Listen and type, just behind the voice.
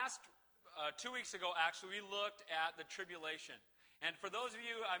last 2 weeks ago, actually, we looked at the tribulation. And for those of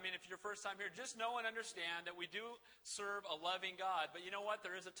you, if it's your first time here, just know and understand that we do serve a loving God. But you know what?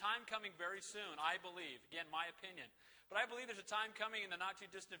 There is a time coming very soon, I believe. Again, my opinion. But I believe there's a time coming in the not too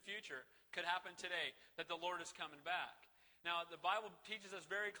distant future, could happen today, that the Lord is coming back. Now, the Bible teaches us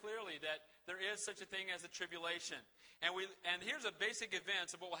very clearly that there is such a thing as a tribulation. And here's a basic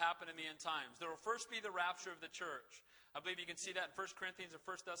events of what will happen in the end times. There will first be the rapture of the church. I believe you can see that in 1 Corinthians and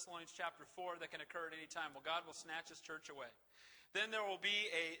 1 Thessalonians chapter 4. That can occur at any time. Well, God will snatch His church away. Then there will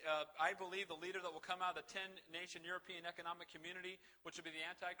be I believe, the leader that will come out of the 10-nation European Economic Community, which will be the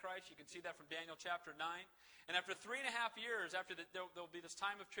Antichrist. You can see that from Daniel chapter 9. And after 3.5 years, there will be this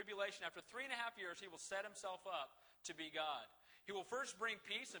time of tribulation. After 3.5 years, he will set himself up to be God. He will first bring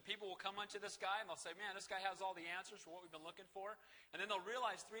peace, and people will come unto this guy, and they'll say, man, this guy has all the answers for what we've been looking for. And then they'll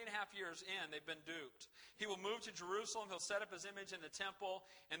realize 3.5 years in, they've been duped. He will move to Jerusalem. He'll set up his image in the temple,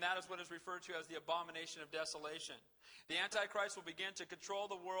 and that is what is referred to as the abomination of desolation. The Antichrist will begin to control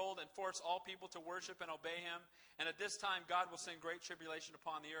the world and force all people to worship and obey him. And at this time, God will send great tribulation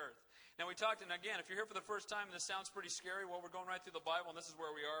upon the earth. Now, we talked, and again, if you're here for the first time and this sounds pretty scary, well, we're going right through the Bible, and this is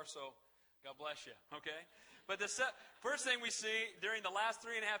where we are, so God bless you, okay? But the first thing we see during the last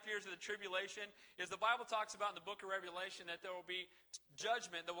 3.5 years of the tribulation is the Bible talks about in the book of Revelation that there will be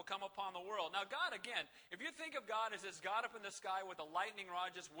judgment that will come upon the world. Now, God, again, if you think of God as this God up in the sky with a lightning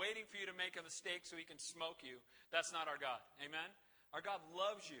rod just waiting for you to make a mistake so He can smoke you, that's not our God. Amen? Our God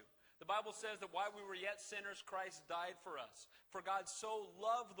loves you. The Bible says that while we were yet sinners, Christ died for us. For God so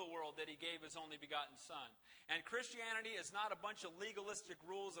loved the world that He gave His only begotten Son. And Christianity is not a bunch of legalistic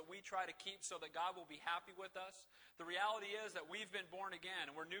rules that we try to keep so that God will be happy with us. The reality is that we've been born again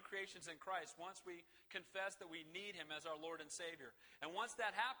and we're new creations in Christ once we confess that we need Him as our Lord and Savior. And once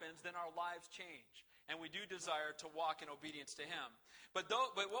that happens, then our lives change. And we do desire to walk in obedience to Him. But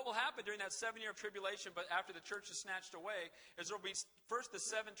what will happen during that 7 year of tribulation, but after the church is snatched away, is there will be first the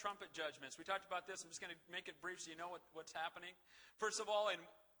 7 trumpet judgments. We talked about this. I'm just going to make it brief so you know what's happening. First of all, in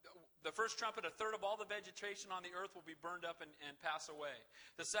the first trumpet, 1/3 of all the vegetation on the earth will be burned up and pass away.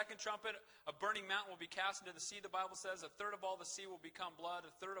 The second trumpet, a burning mountain will be cast into the sea, the Bible says. 1/3 of all the sea will become blood.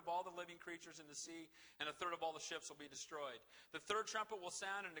 1/3 of all the living creatures in the sea. And 1/3 of all the ships will be destroyed. The third trumpet will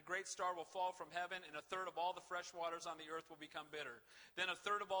sound, and a great star will fall from heaven. And 1/3 of all the fresh waters on the earth will become bitter. Then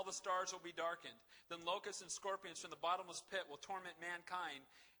 1/3 of all the stars will be darkened. Then locusts and scorpions from the bottomless pit will torment mankind,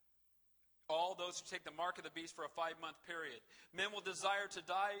 all those who take the mark of the beast for a 5-month period. Men will desire to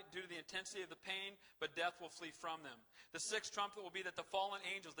die due to the intensity of the pain, but death will flee from them. The sixth trumpet will be that the fallen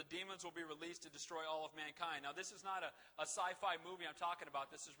angels, the demons, will be released to destroy all of mankind. Now, this is not a sci-fi movie I'm talking about.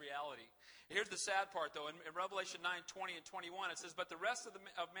 This is reality. Here's the sad part, though. In Revelation 9:20 and 21, it says, but the rest of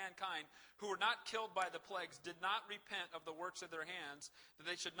mankind who were not killed by the plagues did not repent of the works of their hands, that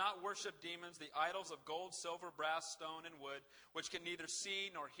they should not worship demons, the idols of gold, silver, brass, stone, and wood, which can neither see,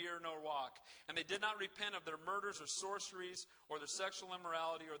 nor hear, nor walk. And they did not repent of their murders or sorceries or their sexual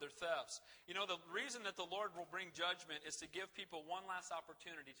immorality or their thefts. You know, the reason that the Lord will bring judgment is to give people one last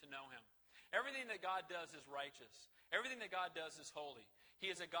opportunity to know Him. Everything that God does is righteous. Everything that God does is holy. He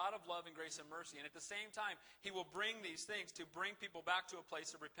is a God of love and grace and mercy. And at the same time, He will bring these things to bring people back to a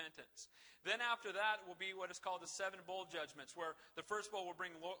place of repentance. Then after that will be what is called the 7 bowl judgments, where the first bowl will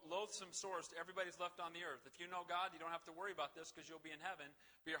bring loathsome sores to everybody's left on the earth. If you know God, you don't have to worry about this because you'll be in heaven.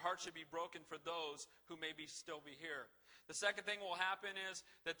 But your heart should be broken for those who maybe still be here. The second thing will happen is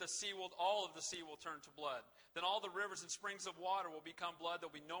that all of the sea will turn to blood. Then all the rivers and springs of water will become blood. There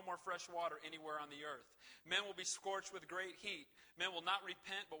will be no more fresh water anywhere on the earth. Men will be scorched with great heat. Men will not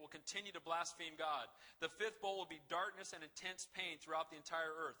repent, but will continue to blaspheme God. The fifth bowl will be darkness and intense pain throughout the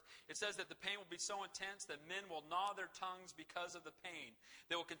entire earth. It says that the pain will be so intense that men will gnaw their tongues because of the pain.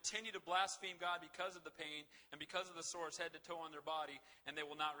 They will continue to blaspheme God because of the pain and because of the sores head to toe on their body, and they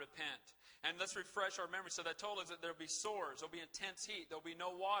will not repent. And let's refresh our memory. So that told us that there will be sores, there will be intense heat, there will be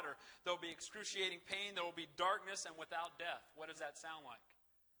no water, there will be excruciating pain, there will be darkness and without death. What does that sound like?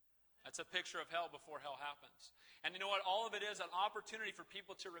 That's a picture of hell before hell happens. And you know what? All of it is an opportunity for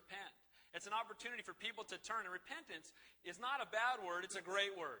people to repent. It's an opportunity for people to turn. And repentance is not a bad word, it's a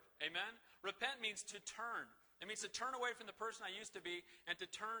great word. Amen? Repent means to turn. It means to turn away from the person I used to be and to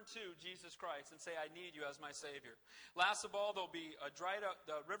turn to Jesus Christ and say, I need you as my Savior. Last of all, there'll be a dried up,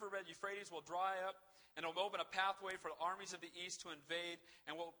 the riverbed Euphrates will dry up, and it'll open a pathway for the armies of the east to invade,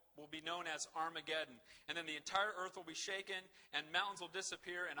 and what will be known as Armageddon. And then the entire earth will be shaken, and mountains will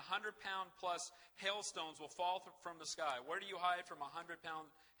disappear, and 100-pound plus hailstones will fall from the sky. Where do you hide from a 100-pound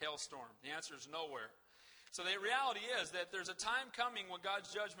hailstorm? The answer is nowhere. So the reality is that there's a time coming when God's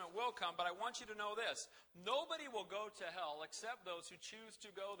judgment will come, but I want you to know this. Nobody will go to hell except those who choose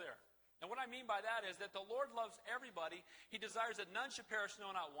to go there. And what I mean by that is that the Lord loves everybody. He desires that none should perish, no,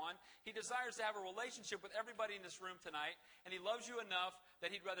 not one. He desires to have a relationship with everybody in this room tonight. And He loves you enough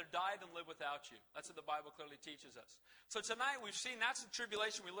that He'd rather die than live without you. That's what the Bible clearly teaches us. So tonight we've seen, that's the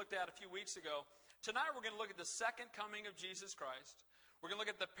tribulation we looked at a few weeks ago. Tonight we're going to look at the second coming of Jesus Christ. We're going to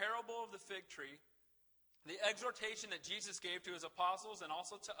look at the parable of the fig tree, the exhortation that Jesus gave to His apostles and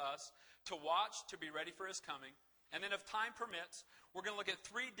also to us to watch, to be ready for His coming. And then if time permits, we're going to look at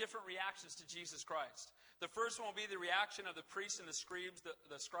 3 different reactions to Jesus Christ. The first one will be the reaction of the priests and the scribes,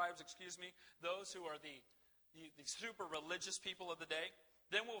 those who are the super religious people of the day.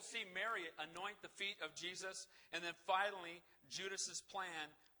 Then we'll see Mary anoint the feet of Jesus. And then finally, Judas's plan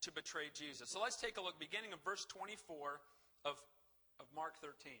to betray Jesus. So let's take a look, beginning of verse 24 of Mark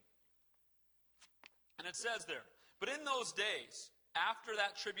 13. And it says there, but in those days, after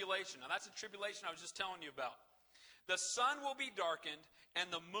that tribulation, now that's the tribulation I was just telling you about, the sun will be darkened, and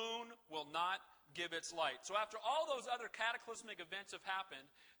the moon will not give its light. So after all those other cataclysmic events have happened,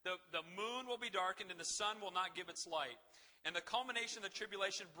 the moon will be darkened, and the sun will not give its light. And the culmination of the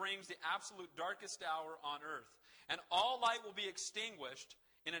tribulation brings the absolute darkest hour on earth. And all light will be extinguished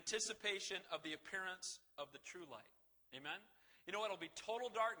in anticipation of the appearance of the true light. Amen? You know what? It'll be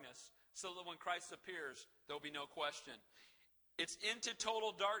total darkness, so that when Christ appears, there will be no question. It's into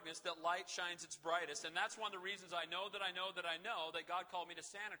total darkness that light shines its brightest. And that's one of the reasons I know that God called me to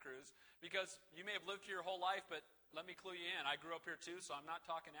Santa Cruz. Because you may have lived here your whole life, but let me clue you in. I grew up here too, so I'm not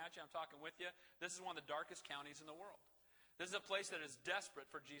talking at you, I'm talking with you. This is one of the darkest counties in the world. This is a place that is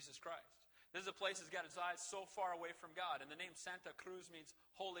desperate for Jesus Christ. This is a place that's got its eyes so far away from God. And the name Santa Cruz means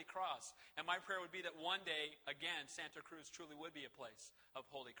Holy Cross. And my prayer would be that one day, again, Santa Cruz truly would be a place of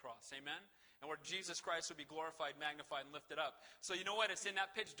Holy Cross. Amen? And where Jesus Christ would be glorified, magnified, and lifted up. So you know what? It's in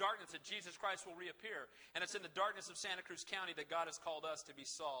that pitch darkness that Jesus Christ will reappear. And it's in the darkness of Santa Cruz County that God has called us to be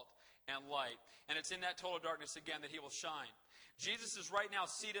salt and light. And it's in that total darkness, again, that He will shine. Jesus is right now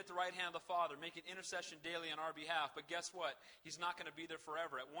seated at the right hand of the Father, making intercession daily on our behalf. But guess what? He's not going to be there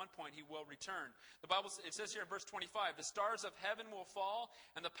forever. At one point, He will return. The Bible, it says here in verse 25, the stars of heaven will fall,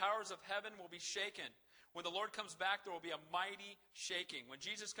 and the powers of heaven will be shaken. When the Lord comes back, there will be a mighty shaking. When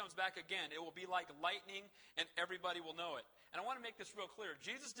Jesus comes back again, it will be like lightning, and everybody will know it. And I want to make this real clear.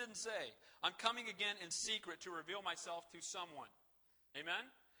 Jesus didn't say, I'm coming again in secret to reveal myself to someone.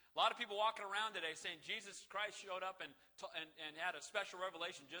 Amen? A lot of people walking around today saying Jesus Christ showed up and had a special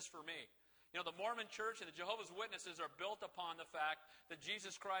revelation just for me. You know, the Mormon Church and the Jehovah's Witnesses are built upon the fact that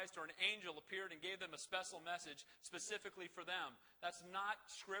Jesus Christ or an angel appeared and gave them a special message specifically for them. That's not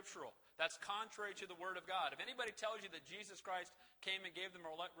scriptural. That's contrary to the Word of God. If anybody tells you that Jesus Christ came and gave them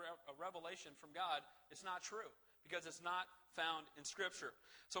a revelation from God, it's not true, because it's not found in Scripture.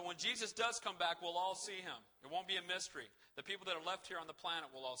 So when Jesus does come back, we'll all see Him. It won't be a mystery. The people that are left here on the planet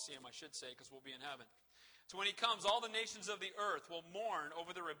will all see Him, I should say, because we'll be in heaven. So when He comes, all the nations of the earth will mourn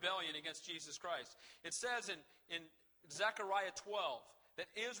over the rebellion against Jesus Christ. It says in Zechariah 12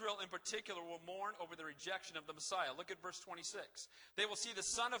 that Israel in particular will mourn over the rejection of the Messiah. Look at verse 26. They will see the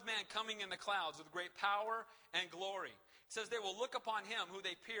Son of Man coming in the clouds with great power and glory. It says they will look upon Him who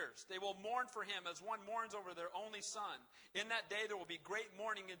they pierced. They will mourn for Him as one mourns over their only son. In that day there will be great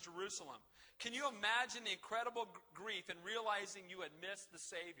mourning in Jerusalem. Can you imagine the incredible grief in realizing you had missed the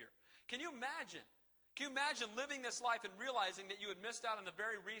Savior? Can you imagine? Can you imagine living this life and realizing that you had missed out on the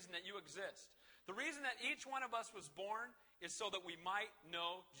very reason that you exist? The reason that each one of us was born is so that we might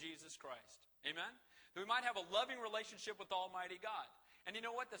know Jesus Christ. Amen? That we might have a loving relationship with Almighty God. And you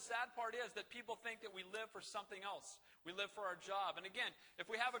know what? The sad part is that people think that we live for something else. We live for our job. And again,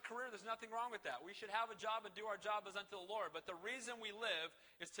 if we have a career, there's nothing wrong with that. We should have a job and do our job as unto the Lord. But the reason we live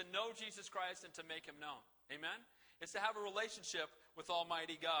is to know Jesus Christ and to make Him known. Amen? It's to have a relationship with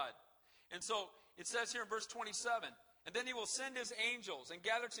Almighty God. And so it says here in verse 27, and then He will send His angels and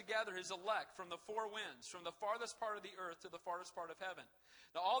gather together His elect from the four winds, from the farthest part of the earth to the farthest part of heaven.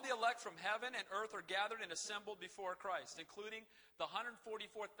 Now all the elect from heaven and earth are gathered and assembled before Christ, including the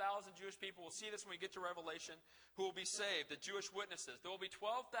 144,000 Jewish people. We'll see this when we get to Revelation, who will be saved, the Jewish witnesses. There will be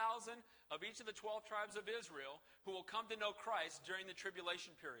 12,000 of each of the 12 tribes of Israel who will come to know Christ during the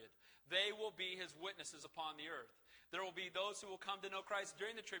tribulation period. They will be His witnesses upon the earth. There will be those who will come to know Christ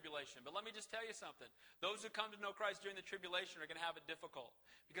during the tribulation. But let me just tell you something. Those who come to know Christ during the tribulation are going to have it difficult.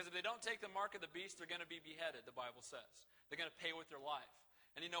 Because if they don't take the mark of the beast, they're going to be beheaded, the Bible says. They're going to pay with their life.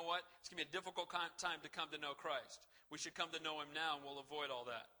 And you know what? It's going to be a difficult time to come to know Christ. We should come to know Him now, and we'll avoid all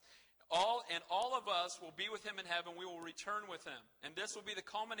that. All of us will be with him in heaven. We will return with him. And this will be the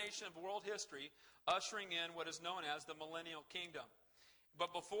culmination of world history, ushering in what is known as the millennial kingdom.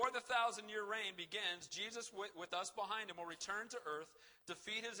 But before the 1,000-year reign begins, Jesus with us behind him will return to earth,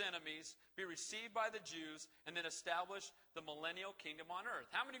 defeat his enemies, be received by the Jews, and then establish the millennial kingdom on earth.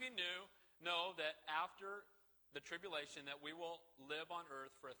 How many of you know that after the tribulation that we will live on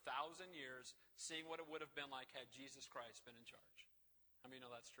earth for 1,000 years, seeing what it would have been like had Jesus Christ been in charge? How many know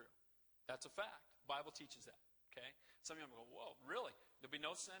that's true? That's a fact. The Bible teaches that. Okay? Some of you go, whoa, really? There'll be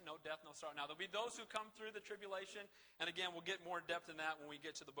no sin, no death, no sorrow. Now, there'll be those who come through the tribulation. And again, we'll get more depth in that when we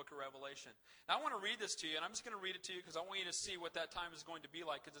get to the book of Revelation. Now, I want to read this to you, and I'm just going to read it to you because I want you to see what that time is going to be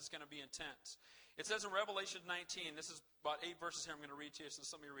like, because it's going to be intense. It says in Revelation 19, this is about 8 verses here I'm going to read to you, so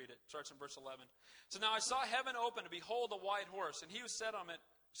let me read it. It starts in verse 11. So now I saw heaven open, and behold, a white horse, and he who sat on it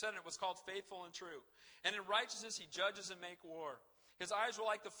was called Faithful and True. And in righteousness he judges and makes war. His eyes were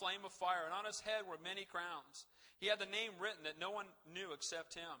like the flame of fire, and on his head were many crowns. He had the name written that no one knew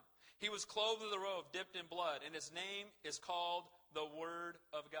except him. He was clothed with a robe dipped in blood, and his name is called the Word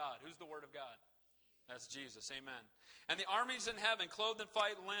of God. Who's the Word of God? That's Jesus. Amen. And the armies in heaven, clothed in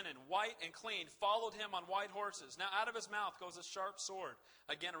white linen, white and clean, followed him on white horses. Now out of his mouth goes a sharp sword,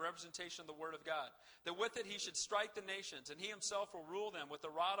 again a representation of the Word of God, that with it he should strike the nations, and he himself will rule them with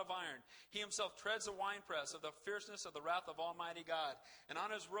a rod of iron. He himself treads the winepress of the fierceness of the wrath of Almighty God. And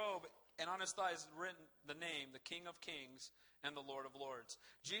on his robe and on his thighs is written the name, the King of Kings and the Lord of Lords.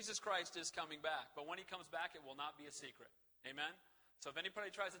 Jesus Christ is coming back, but when he comes back, it will not be a secret. Amen? So if anybody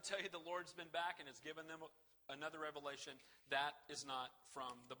tries to tell you the Lord's been back and has given them another revelation, that is not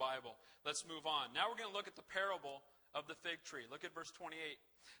from the Bible. Let's move on. Now we're going to look at the parable of the fig tree. Look at verse 28.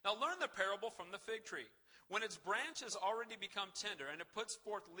 Now learn the parable from the fig tree. When its branch has already become tender and it puts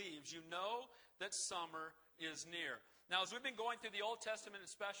forth leaves, you know that summer is near. Now, as we've been going through the Old Testament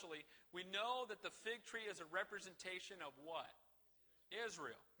especially, we know that the fig tree is a representation of what?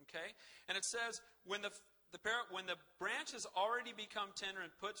 Israel. Okay? And it says, when the branch has already become tender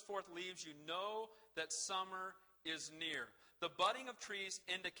and puts forth leaves, you know that summer is near. The budding of trees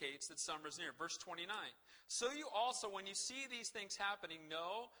indicates that summer is near. Verse 29. So you also, when you see these things happening,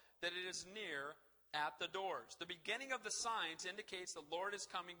 know that it is near at the doors. The beginning of the signs indicates the Lord is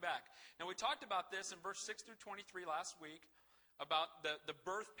coming back. Now, we talked about this in verse 6 through 23 last week, about the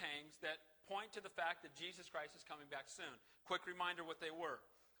birth pangs that point to the fact that Jesus Christ is coming back soon. Quick reminder what they were.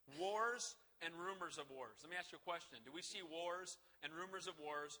 Wars and rumors of wars. Let me ask you a question. Do we see wars and rumors of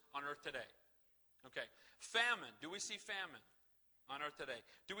wars on earth today? Okay. Famine. Do we see famine on earth today?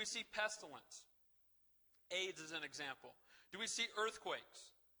 Do we see pestilence? AIDS is an example. Do we see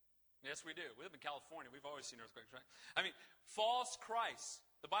earthquakes? Yes, we do. We live in California. We've always seen earthquakes, right? I mean, false Christs.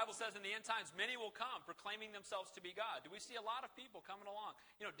 The Bible says in the end times, many will come proclaiming themselves to be God. Do we see a lot of people coming along?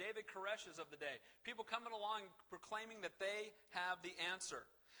 You know, David Koresh's of the day. People coming along proclaiming that they have the answer.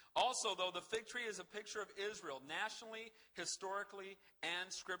 Also, though, the fig tree is a picture of Israel, nationally, historically, and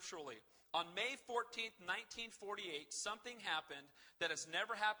scripturally. On May 14th, 1948, something happened that has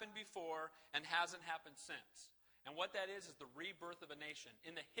never happened before and hasn't happened since. And what that is the rebirth of a nation.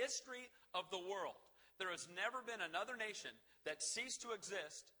 In the history of the world, there has never been another nation that ceased to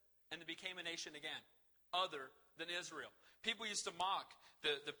exist and became a nation again, other than Israel. People used to mock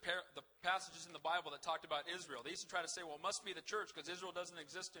the passages in the Bible that talked about Israel. They used to try to say, well, it must be the church because Israel doesn't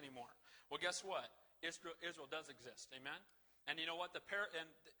exist anymore. Well, guess what? Israel does exist. Amen? And you know what?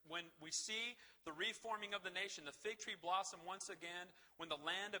 When we see the reforming of the nation, the fig tree blossomed once again when the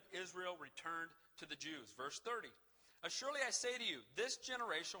land of Israel returned to the Jews. Verse 30. Surely I say to you, this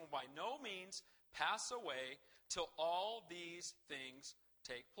generation will by no means pass away till all these things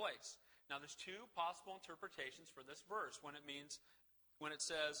take place. Now, there's two possible interpretations for this verse when it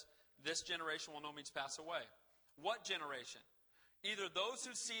says, this generation will no means pass away. What generation? Either those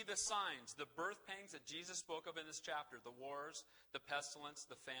who see the signs, the birth pangs that Jesus spoke of in this chapter, the wars, the pestilence,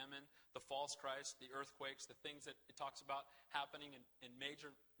 the famine, the false Christ, the earthquakes, the things that it talks about happening in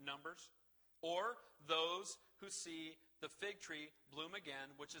major numbers, or those who see the fig tree bloom again,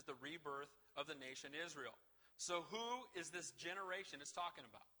 which is the rebirth of the nation Israel. So who is this generation it's talking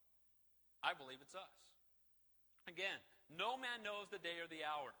about? I believe it's us. Again, no man knows the day or the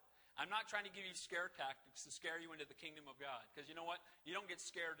hour. I'm not trying to give you scare tactics to scare you into the kingdom of God. Because you know what? You don't get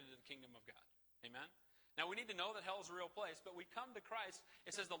scared into the kingdom of God. Amen? Now, we need to know that hell is a real place. But we come to Christ.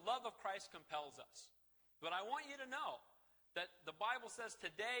 It says the love of Christ compels us. But I want you to know that the Bible says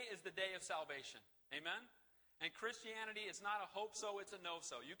today is the day of salvation. Amen? And Christianity is not a hope so, it's a know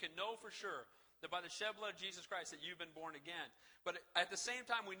so. You can know for sure that by the shed blood of Jesus Christ that you've been born again. But at the same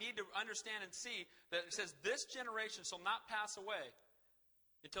time, we need to understand and see that it says this generation shall not pass away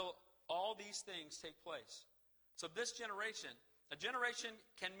until all these things take place. So this generation, a generation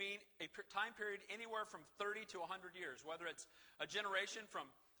can mean a time period anywhere from 30 to 100 years, whether it's a generation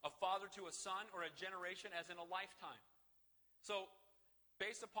from a father to a son or a generation as in a lifetime. So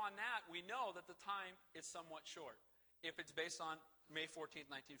based upon that, we know that the time is somewhat short. If it's based on May 14th,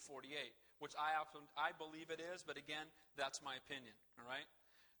 1948, which I believe it is, but again, that's my opinion. All right?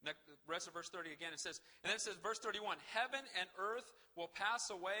 The rest of verse 30 again, it says, and then it says, verse 31, heaven and earth will pass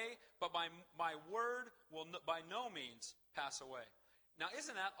away, but my word will by no means pass away. Now,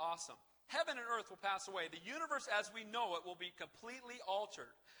 isn't that awesome? Heaven and earth will pass away. The universe as we know it will be completely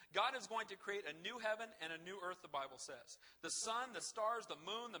altered. God is going to create a new heaven and a new earth, the Bible says. The sun, the stars, the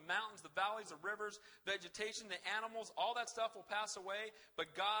moon, the mountains, the valleys, the rivers, vegetation, the animals, all that stuff will pass away,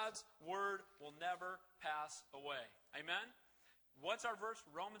 but God's word will never pass away. Amen? What's our verse?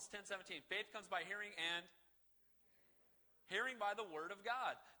 Romans 10:17. Faith comes by hearing and hearing by the word of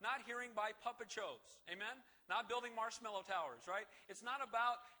God. Not hearing by puppet shows. Amen? Not building marshmallow towers, right? It's not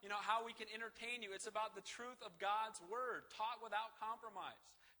about, how we can entertain you. It's about the truth of God's word, taught without compromise.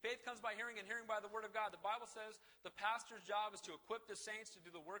 Faith comes by hearing and hearing by the word of God. The Bible says the pastor's job is to equip the saints to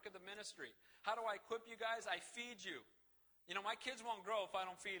do the work of the ministry. How do I equip you guys? I feed you. My kids won't grow if I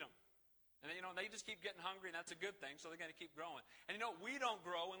don't feed them. And they just keep getting hungry, and that's a good thing, so they're going to keep growing. And we don't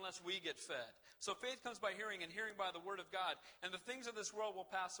grow unless we get fed. So faith comes by hearing, and hearing by the word of God. And the things of this world will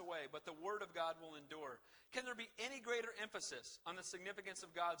pass away, but the word of God will endure. Can there be any greater emphasis on the significance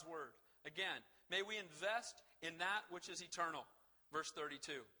of God's word? Again, may we invest in that which is eternal. Verse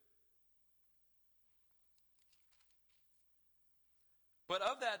 32. But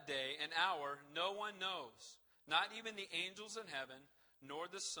of that day and hour no one knows, not even the angels in heaven, nor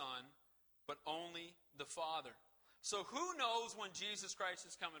the Son, but only the Father. So who knows when Jesus Christ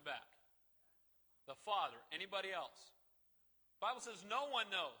is coming back? The Father. Anybody else? The Bible says no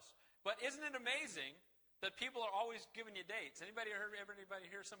one knows. But isn't it amazing that people are always giving you dates? Anybody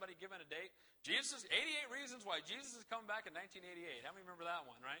hear somebody giving a date? 88 reasons why Jesus is coming back in 1988. How many remember that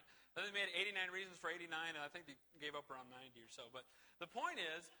one, right? Then they made 89 reasons for 89, and I think they gave up around 90 or so. But the point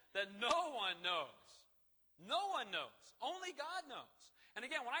is that no one knows. No one knows. Only God knows. And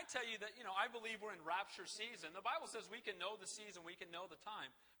again, when I tell you that, I believe we're in rapture season, the Bible says we can know the season, we can know the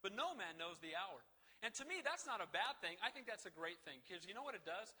time, but no man knows the hour. And to me, that's not a bad thing. I think that's a great thing, because you know what it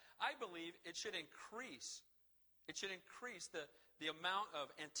does? I believe it should increase. It should increase the amount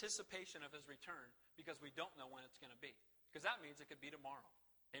of anticipation of his return, because we don't know when it's going to be. Because that means it could be tomorrow.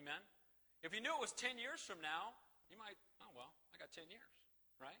 Amen? If you knew it was 10 years from now, you might, I got 10 years,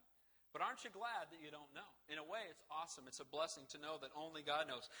 right? But aren't you glad that you don't know? In a way, it's awesome. It's a blessing to know that only God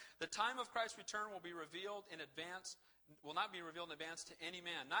knows. The time of Christ's return will be revealed in advance, will not be revealed in advance to any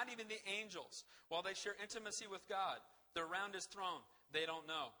man, not even the angels. While they share intimacy with God, they're around his throne. They don't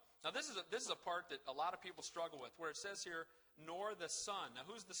know. Now, this is a part that a lot of people struggle with, where it says here, nor the Son. Now,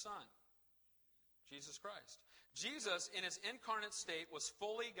 who's the Son? Jesus Christ. Jesus, in his incarnate state, was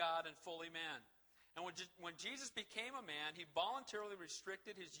fully God and fully man. And when Jesus became a man, he voluntarily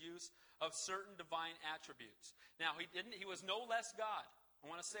restricted his use of certain divine attributes. Now, he was no less God. I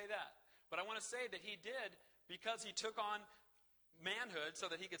want to say that. But I want to say that he did, because he took on manhood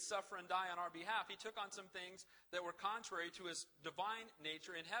so that he could suffer and die on our behalf. He took on some things that were contrary to his divine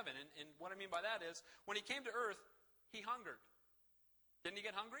nature in heaven. And what I mean by that is, when he came to earth, he hungered. Didn't he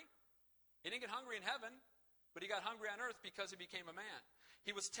get hungry? He didn't get hungry in heaven, but he got hungry on earth because he became a man.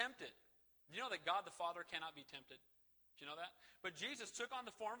 He was tempted. Do you know that God the Father cannot be tempted? Do you know that? But Jesus took on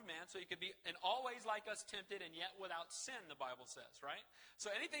the form of man so he could be in all ways like us, tempted, and yet without sin, the Bible says, right?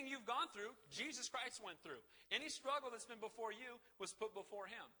 So anything you've gone through, Jesus Christ went through. Any struggle that's been before you was put before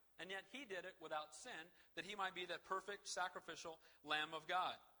him. And yet he did it without sin, that he might be that perfect sacrificial Lamb of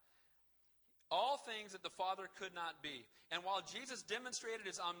God. All things that the Father could not be. And while Jesus demonstrated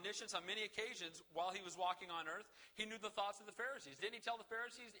his omniscience on many occasions while he was walking on earth, he knew the thoughts of the Pharisees. Didn't he tell the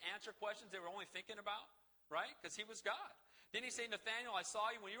Pharisees to answer questions they were only thinking about? Right? Because he was God. Didn't he say, Nathanael, I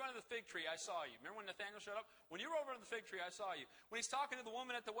saw you. When you were under the fig tree, I saw you. Remember when Nathanael showed up? When you were over on the fig tree, I saw you. When he's talking to the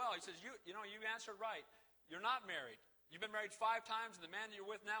woman at the well, he says, you answered right. You're not married. You've been married 5 times, and the man that you're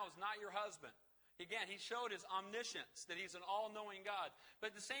with now is not your husband. Again, he showed his omniscience, that he's an all-knowing God.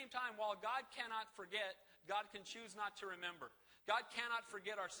 But at the same time, while God cannot forget, God can choose not to remember. God cannot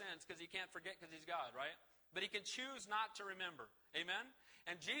forget our sins because he can't forget because he's God, right? But he can choose not to remember. Amen?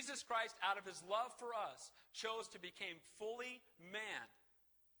 And Jesus Christ, out of his love for us, chose to become fully man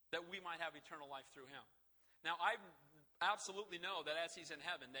that we might have eternal life through him. Now, I absolutely know that as he's in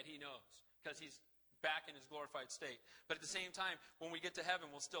heaven, that he knows, because he's back in his glorified state. But at the same time, when we get to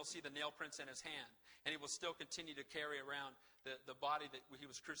heaven, we'll still see the nail prints in his hand. And he will still continue to carry around the body that he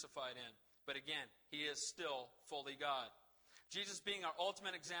was crucified in. But again, he is still fully God. Jesus, being our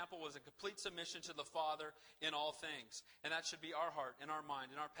ultimate example, was a complete submission to the Father in all things. And that should be our heart, and our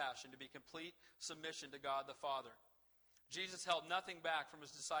mind, and our passion, to be complete submission to God the Father. Jesus held nothing back from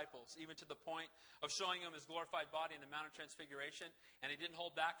his disciples, even to the point of showing them his glorified body in the Mount of Transfiguration. And he didn't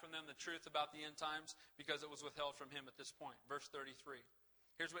hold back from them the truth about the end times, because it was withheld from him at this point. Verse 33.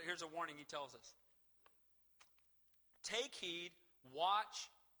 Here's a warning he tells us. Take heed,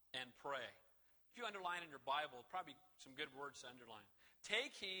 watch, and pray. If you underline in your Bible, probably some good words to underline.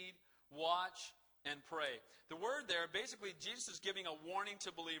 Take heed, watch, and pray. The word there, basically, Jesus is giving a warning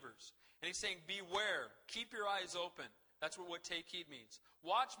to believers. And he's saying, beware, keep your eyes open. That's what take heed means.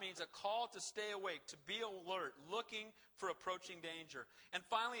 Watch means a call to stay awake, to be alert, looking for approaching danger. And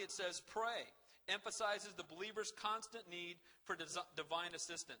finally, it says pray. Emphasizes the believer's constant need for divine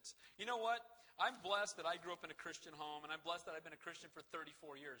assistance. You know what? I'm blessed that I grew up in a Christian home, and I'm blessed that I've been a Christian for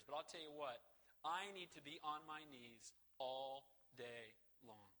 34 years. But I'll tell you what, I need to be on my knees all day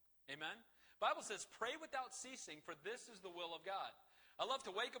long. Amen? The Bible says, pray without ceasing, for this is the will of God. I love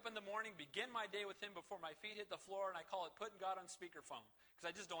to wake up in the morning, begin my day with him before my feet hit the floor, and I call it putting God on speakerphone, because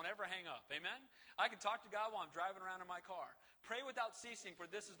I just don't ever hang up. Amen? I can talk to God while I'm driving around in my car. Pray without ceasing, for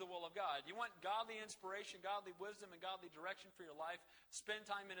this is the will of God. You want godly inspiration, godly wisdom, and godly direction for your life? Spend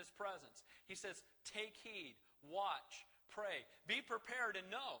time in his presence. He says, take heed, watch, pray. Be prepared and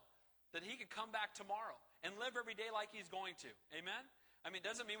know that he could come back tomorrow and live every day like he's going to. Amen? I mean, it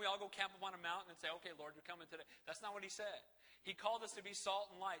doesn't mean we all go camp up on a mountain and say, okay, Lord, you're coming today. That's not what he said. He called us to be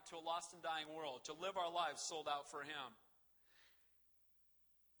salt and light to a lost and dying world, to live our lives sold out for him.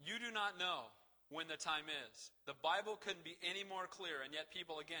 You do not know when the time is. The Bible couldn't be any more clear, and yet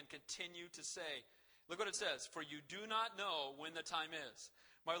people, again, continue to say, look what it says, for you do not know when the time is.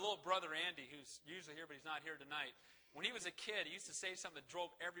 My little brother Andy, who's usually here but he's not here tonight, when he was a kid, he used to say something that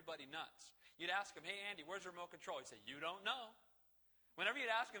drove everybody nuts. You'd ask him, hey, Andy, where's the remote control? He'd say, you don't know. Whenever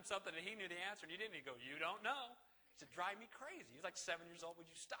you'd ask him something and he knew the answer and you didn't, he'd go, you don't know. He said, drive me crazy. He's like 7 years old. Would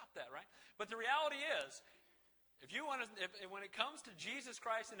you stop that, right? But the reality is, when it comes to Jesus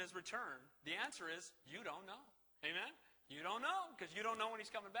Christ and his return, the answer is, you don't know. Amen? You don't know, because you don't know when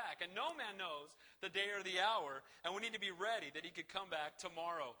he's coming back. And no man knows the day or the hour, and we need to be ready that he could come back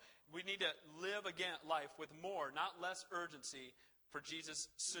tomorrow. We need to live again life with more, not less urgency for Jesus'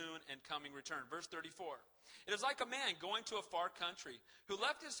 soon and coming return. Verse 34. It is like a man going to a far country who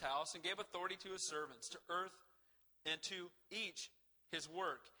left his house and gave authority to his servants to earth and to each his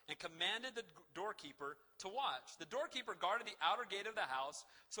work, and commanded the doorkeeper to watch. The doorkeeper guarded the outer gate of the house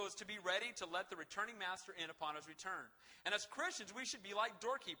so as to be ready to let the returning master in upon his return. And as Christians, we should be like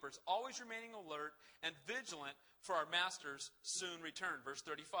doorkeepers, always remaining alert and vigilant for our master's soon return. Verse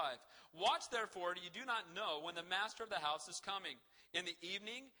 35. Watch therefore, you do not know when the master of the house is coming, in the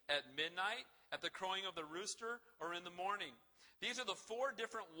evening, at midnight, at the crowing of the rooster, or in the morning. These are the 4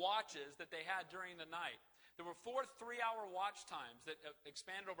 different watches that they had during the night. There were 4 3-hour watch times that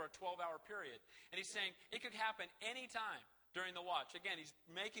expanded over a 12-hour period. And he's saying it could happen any time during the watch. Again, he's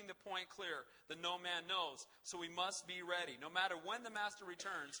making the point clear that no man knows, so we must be ready. No matter when the master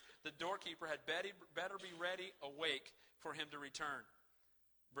returns, the doorkeeper had better be ready, awake for him to return.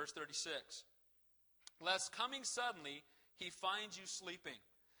 Verse 36. Lest coming suddenly, he finds you sleeping.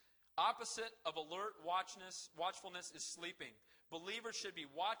 Opposite of alert watchfulness is sleeping. Believers should be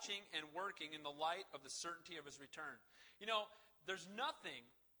watching and working in the light of the certainty of his return. You know, there's nothing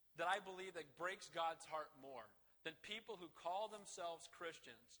that I believe that breaks God's heart more than people who call themselves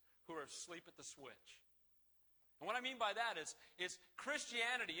Christians who are asleep at the switch. And what I mean by that is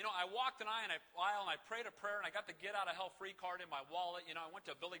Christianity. You know, I walked an aisle and I prayed a prayer and I got the get out of hell free card in my wallet. You know, I went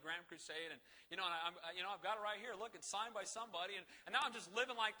to a Billy Graham crusade and I've got it right here. Look, it's signed by somebody, and now I'm just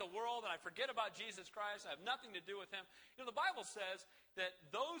living like the world and I forget about Jesus Christ. I have nothing to do with him. You know, the Bible says that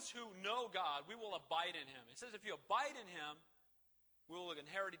those who know God, we will abide in him. It says if you abide in him, we will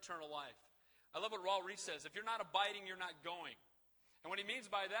inherit eternal life. I love what Raul Reese says. If you're not abiding, you're not going. And what he means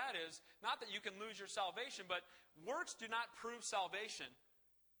by that is not that you can lose your salvation, but works do not prove salvation,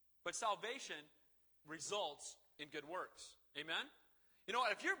 but salvation results in good works. Amen? You know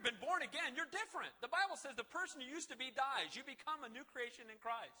what? If you've been born again, you're different. The Bible says the person you used to be dies. You become a new creation in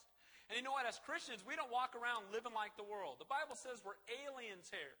Christ. And you know what? As Christians, we don't walk around living like the world. The Bible says we're aliens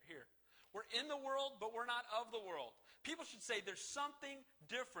here. We're in the world, but we're not of the world. People should say there's something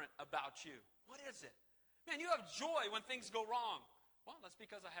different about you. What is it? Man, you have joy when things go wrong. Well, that's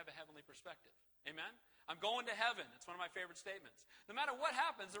because I have a heavenly perspective. Amen? I'm going to heaven. It's one of my favorite statements. No matter what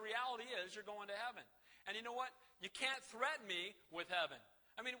happens, the reality is you're going to heaven. And you know what? You can't threaten me with heaven.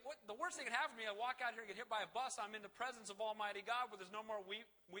 I mean, the worst thing that happened to me, I walk out here and get hit by a bus. I'm in the presence of Almighty God where there's no more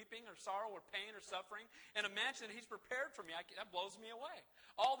weeping or sorrow or pain or suffering. In a mansion that He's prepared for me, that blows me away.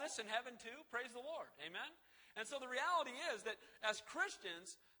 All this in heaven too, praise the Lord. Amen? And so the reality is that as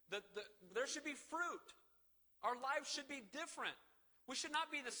Christians, there should be fruit. Our lives should be different. We should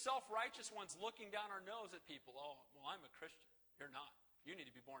not be the self-righteous ones looking down our nose at people. Oh, well, I'm a Christian. You're not. You need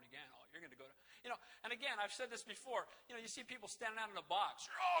to be born again. Oh, you're going to go to... and again, I've said this before. You see people standing out in a box.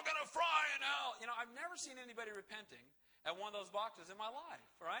 You're all going to fry in hell. I've never seen anybody repenting at one of those boxes in my life,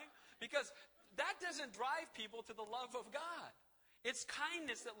 right? Because that doesn't drive people to the love of God. It's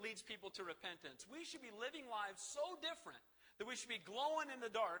kindness that leads people to repentance. We should be living lives so different that we should be glowing in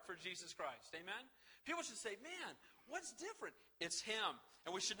the dark for Jesus Christ. Amen? People should say, man, what's different? It's Him.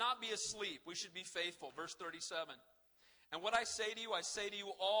 And we should not be asleep. We should be faithful. Verse 37. And what I say to you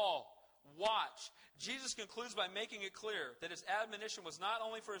all, watch. Jesus concludes by making it clear that His admonition was not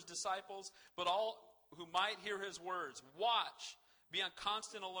only for His disciples, but all who might hear His words. Watch. Be on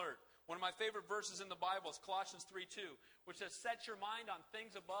constant alert. One of my favorite verses in the Bible is Colossians 3:2, which says, set your mind on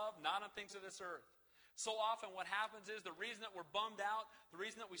things above, not on things of this earth. So often what happens is the reason that we're bummed out, the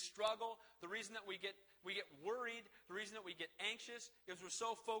reason that we struggle, the reason that we get worried, the reason that we get anxious is we're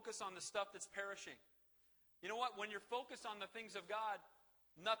so focused on the stuff that's perishing. You know what? When you're focused on the things of God,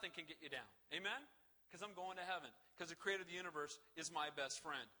 nothing can get you down. Amen? Because I'm going to heaven. Because the creator of the universe is my best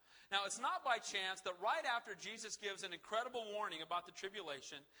friend. Now, it's not by chance that right after Jesus gives an incredible warning about the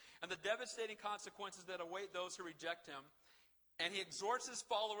tribulation and the devastating consequences that await those who reject Him, and He exhorts His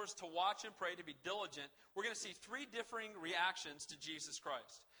followers to watch and pray, to be diligent, we're going to see three differing reactions to Jesus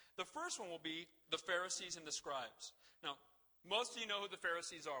Christ. The first one will be the Pharisees and the scribes. Now, most of you know who the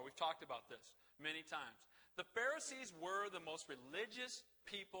Pharisees are. We've talked about this many times. The Pharisees were the most religious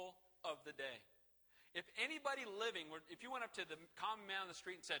people of the day. If anybody living, if you went up to the common man on the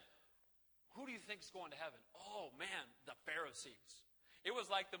street and said, who do you think is going to heaven? Oh, man, the Pharisees. It was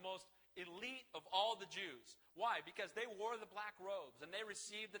like the most elite of all the Jews. Why? Because they wore the black robes and they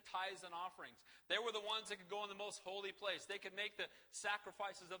received the tithes and offerings. They were the ones that could go in the most holy place. They could make the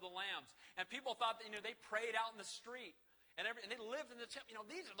sacrifices of the lambs. And people thought that, they prayed out in the street. And they lived in the temple.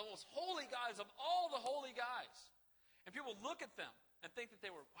 These are the most holy guys of all the holy guys. And people look at them and think that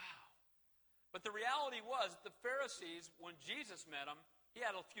they were, wow. But the reality was, the Pharisees, when Jesus met them, He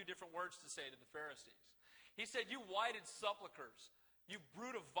had a few different words to say to the Pharisees. He said, you whited sepulchres, you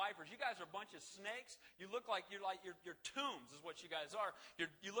brood of vipers. You guys are a bunch of snakes. You look like you're tombs is what you guys are.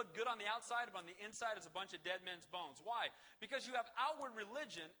 You look good on the outside, but on the inside is a bunch of dead men's bones. Why? Because you have outward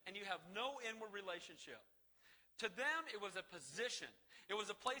religion and you have no inward relationship. To them, it was a position. It was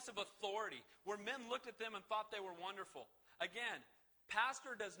a place of authority where men looked at them and thought they were wonderful. Again,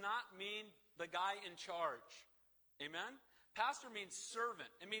 pastor does not mean the guy in charge. Amen? Pastor means servant.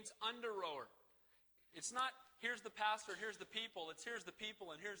 It means under-rower. It's not, here's the pastor, here's the people. It's here's the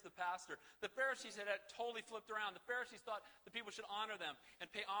people and here's the pastor. The Pharisees had that totally flipped around. The Pharisees thought the people should honor them and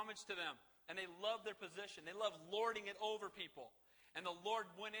pay homage to them. And they loved their position. They loved lording it over people. And the Lord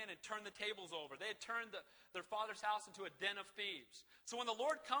went in and turned the tables over. They had turned their father's house into a den of thieves. So when the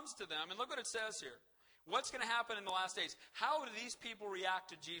Lord comes to them, and look what it says here. What's going to happen in the last days? How do these people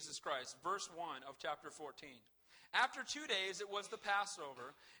react to Jesus Christ? Verse 1 of chapter 14. After 2 days, it was the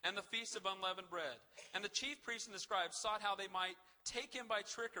Passover and the Feast of Unleavened Bread. And the chief priests and the scribes sought how they might take Him by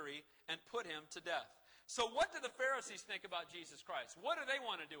trickery and put Him to death. So what do the Pharisees think about Jesus Christ? What do they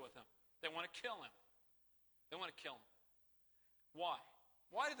want to do with Him? They want to kill Him. They want to kill Him. Why?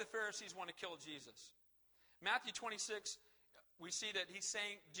 Why did the Pharisees want to kill Jesus? Matthew 26, we see that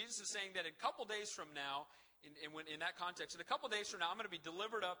Jesus is saying that in a couple days from now, in that context, in a couple days from now, I'm going to be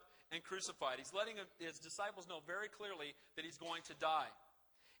delivered up and crucified. He's letting His disciples know very clearly that He's going to die.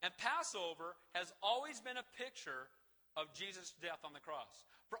 And Passover has always been a picture of Jesus' death on the cross.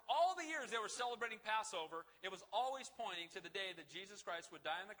 For all the years they were celebrating Passover, it was always pointing to the day that Jesus Christ would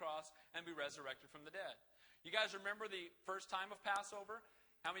die on the cross and be resurrected from the dead. You guys remember the first time of Passover?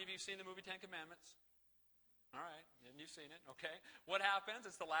 How many of you have seen the movie Ten Commandments? All right, and you've seen it, okay. What happens?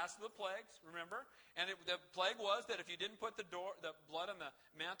 It's the last of the plagues, remember? And the plague was that if you didn't put the blood on the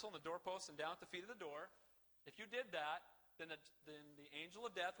mantle and the doorpost and down at the feet of the door, if you did that, then the angel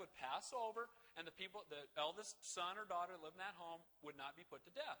of death would pass over, and the eldest son or daughter living in that home would not be put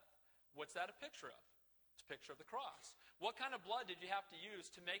to death. What's that a picture of? It's a picture of the cross. What kind of blood did you have to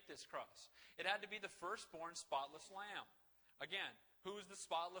use to make this cross? It had to be the firstborn spotless lamb. Again, who's the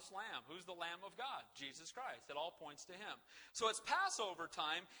spotless lamb? Who's the Lamb of God? Jesus Christ. It all points to Him. So it's Passover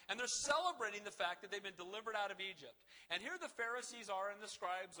time, and they're celebrating the fact that they've been delivered out of Egypt. And here the Pharisees are and the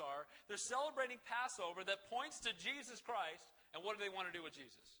scribes are. They're celebrating Passover that points to Jesus Christ And what do they want to do with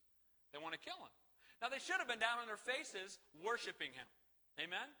Jesus? They want to kill him. Now, they should have been down on their faces worshiping him.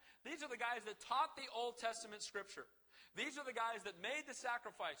 Amen? These are the guys that taught the Old Testament Scripture. These are the guys that made the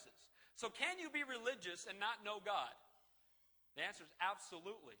sacrifices. So can you be religious and not know God? The answer is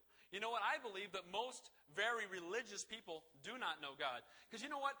absolutely. You know what? I believe that most very religious people do not know God. Because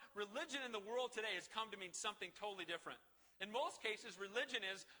you know what? Religion in the world today has come to mean something totally different. In most cases, religion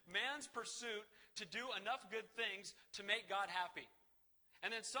is man's pursuit to do enough good things to make God happy.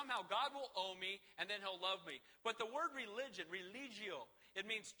 And then somehow God will owe me, and then he'll love me. But the word religion, religio, it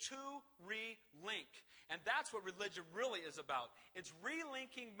means to relink. And that's what religion really is about. It's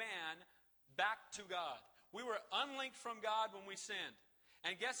relinking man back to God. We were unlinked from God when we sinned.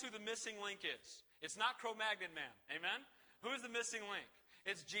 And guess who the missing link is? It's not Cro-Magnon man. Amen? Who's the missing link?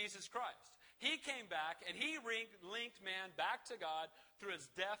 It's Jesus Christ. He came back and he linked man back to God through his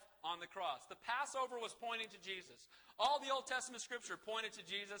death on the cross. The Passover was pointing to Jesus. All the Old Testament Scripture pointed to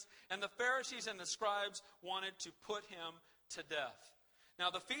Jesus, and the Pharisees and the scribes wanted to put him to death. Now,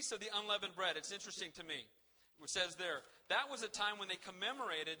 the Feast of the Unleavened Bread, it's interesting to me. It says there, that was a time when they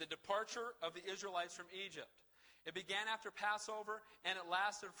commemorated the departure of the Israelites from Egypt. It began after Passover, and it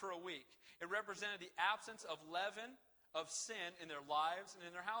lasted for a week. It represented the absence of leaven, of sin in their lives and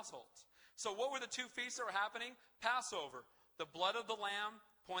in their households. So what were the two feasts that were happening? Passover, the blood of the lamb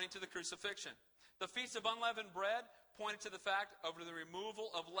pointing to the crucifixion. The Feast of Unleavened Bread pointed to the fact of the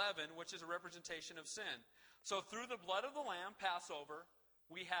removal of leaven, which is a representation of sin. So through the blood of the lamb, Passover,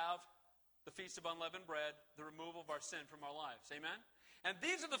 we have the Feast of Unleavened Bread, the removal of our sin from our lives. Amen? And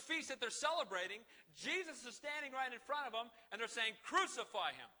these are the feasts that they're celebrating. Jesus is standing right in front of them, and they're saying,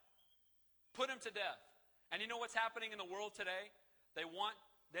 crucify him. Put him to death. And you know what's happening in the world today? They don't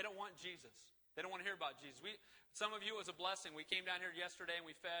want Jesus. They don't want to hear about Jesus. Some of you, it was a blessing. We came down here yesterday, and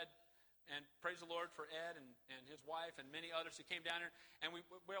we fed, and praise the Lord for Ed and his wife and many others who came down here. And we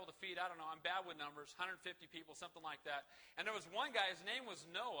were able to feed, I don't know, I'm bad with numbers, 150 people, something like that. And there was one guy, his name was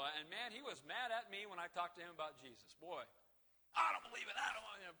Noah, and man, he was mad at me when I talked to him about Jesus. Boy, I don't believe it. I don't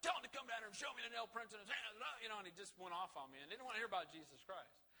want him. Tell him to come down here and show me the nail prints in his hand. And he just went off on me and didn't want to hear about Jesus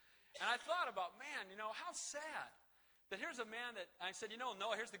Christ. And I thought about, man, how sad that here's a man that, I said,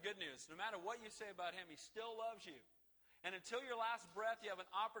 Noah, here's the good news. No matter what you say about him, he still loves you. And until your last breath, you have an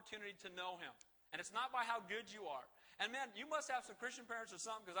opportunity to know him. And it's not by how good you are. And man, you must have some Christian parents or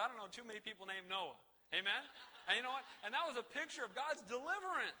something, because I don't know too many people named Noah. Amen? And you know what? And that was a picture of God's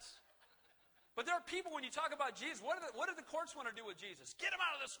deliverance. But there are people, when you talk about Jesus, what do the courts want to do with Jesus? Get him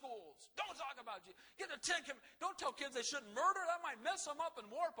out of the schools. Don't talk about Jesus. Don't tell kids they shouldn't murder. That might mess them up and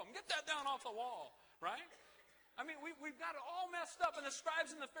warp them. Get that down off the wall. Right? I mean, we've got it all messed up, and the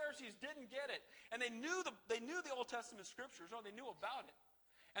scribes and the Pharisees didn't get it. And they knew the Old Testament Scriptures, or they knew about it.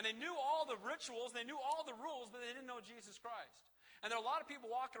 And they knew all the rituals, they knew all the rules, but they didn't know Jesus Christ. And there are a lot of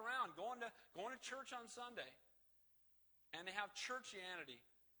people walking around, going to church on Sunday, and they have churchianity.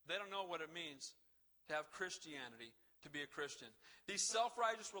 They don't know what it means to have Christianity, to be a Christian. These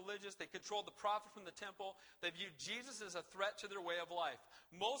self-righteous religious, they controlled the profit from the temple. They viewed Jesus as a threat to their way of life.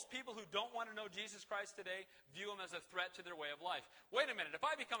 Most people who don't want to know Jesus Christ today view him as a threat to their way of life. Wait a minute, if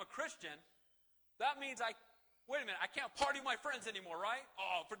I become a Christian, that means I can't party with my friends anymore, right?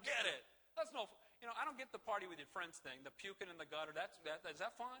 Oh, forget it. That's I don't get the party with your friends thing, the puking in the gutter. Is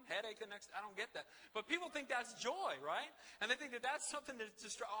that fun? Headache the next, I don't get that. But people think that's joy, right? And they think that that's something to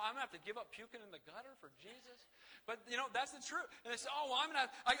destroy. Oh, I'm going to have to give up puking in the gutter for Jesus? But, that's the truth. And they say, oh, well,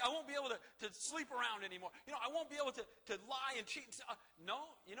 I won't be able to sleep around anymore. I won't be able to lie and cheat.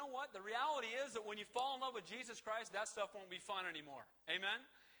 No, you know what? The reality is that when you fall in love with Jesus Christ, that stuff won't be fun anymore. Amen?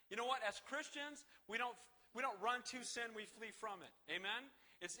 You know what? As Christians, we don't run to sin, we flee from it. Amen?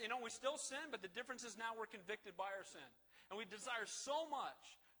 It's, we still sin, but the difference is now we're convicted by our sin. And we desire so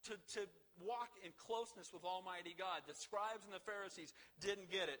much to walk in closeness with Almighty God. The scribes and the Pharisees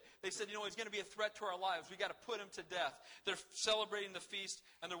didn't get it. They said, he's going to be a threat to our lives. We've got to put him to death. They're celebrating the feast,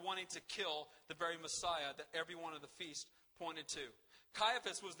 and they're wanting to kill the very Messiah that every one of the feast pointed to.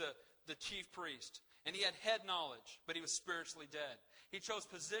 Caiaphas was the chief priest, and he had head knowledge, but he was spiritually dead. He chose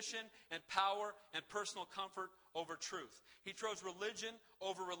position and power and personal comfort over truth. He chose religion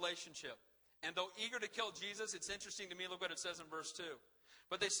over relationship. And though eager to kill Jesus, it's interesting to me, look what it says in verse 2.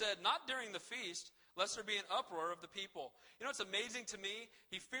 But they said, not during the feast, lest there be an uproar of the people. It's amazing to me.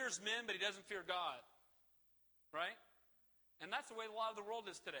 He fears men, but he doesn't fear God. Right? And that's the way a lot of the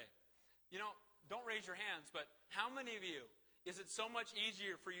world is today. Don't raise your hands, but how many of you, is it so much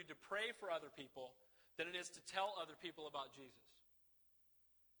easier for you to pray for other people than it is to tell other people about Jesus?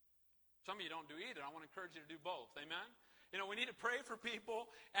 Some of you don't do either. I want to encourage you to do both. Amen? We need to pray for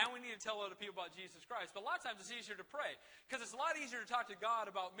people, and we need to tell other people about Jesus Christ. But a lot of times it's easier to pray, because it's a lot easier to talk to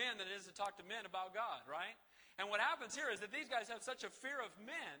God about men than it is to talk to men about God, right? And what happens here is that these guys have such a fear of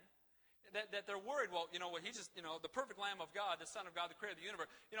men that they're worried, he's just, the perfect Lamb of God, the Son of God, the creator of the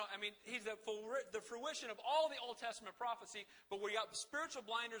universe. He's the fruition of all the Old Testament prophecy, but we got spiritual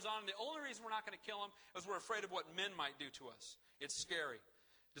blinders on, and the only reason we're not going to kill him is we're afraid of what men might do to us. It's scary.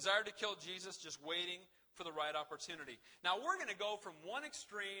 Desire to kill Jesus, just waiting for the right opportunity. Now, we're going to go from one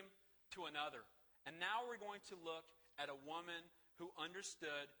extreme to another. And now we're going to look at a woman who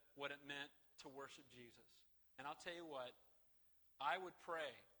understood what it meant to worship Jesus. And I'll tell you what, I would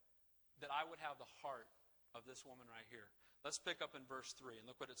pray that I would have the heart of this woman right here. Let's pick up in verse 3 and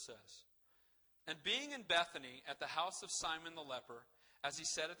look what it says. And being in Bethany at the house of Simon the leper, as he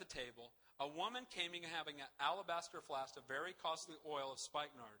sat at the table, a woman came in having an alabaster flask of very costly oil of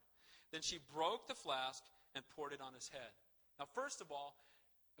spikenard. Then she broke the flask and poured it on his head. Now, first of all,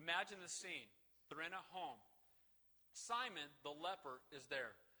 imagine the scene. They're in a home. Simon the leper is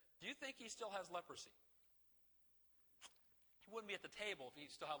there. Do you think he still has leprosy? He wouldn't be at the table if he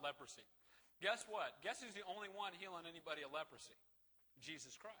still had leprosy. Guess what? Guess who's the only one healing anybody of leprosy?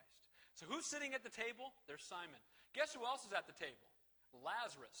 Jesus Christ. So who's sitting at the table? There's Simon. Guess who else is at the table?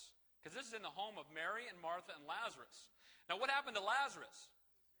 Lazarus. Because this is in the home of Mary and Martha and Lazarus. Now what happened to Lazarus?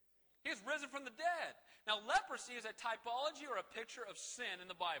 He was risen from the dead. Now leprosy is a typology or a picture of sin in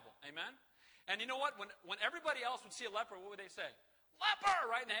the Bible. Amen? And you know what? When everybody else would see a leper, what would they say? Leper,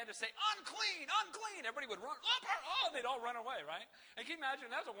 right? And they had to say, unclean, unclean. Everybody would run, leper, oh, and they'd all run away, right? And can you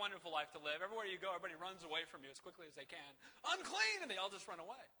imagine? That's a wonderful life to live. Everywhere you go, everybody runs away from you as quickly as they can. Unclean, and they all just run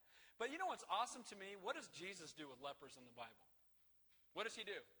away. But you know what's awesome to me? What does Jesus do with lepers in the Bible? What does he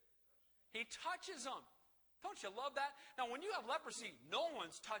do? He touches them. Don't you love that? Now, when you have leprosy, no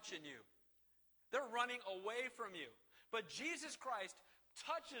one's touching you. They're running away from you. But Jesus Christ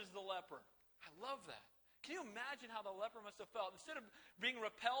touches the leper. I love that. Can you imagine how the leper must have felt? Instead of being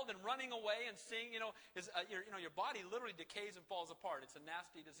repelled and running away and seeing, your body literally decays and falls apart. It's a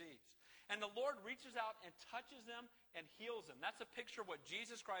nasty disease. And the Lord reaches out and touches them and heals them. That's a picture of what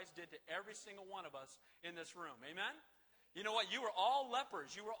Jesus Christ did to every single one of us in this room. Amen? You know what? You were all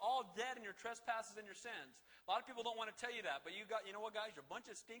lepers. You were all dead in your trespasses and your sins. A lot of people don't want to tell you that, but you know what, guys? You're a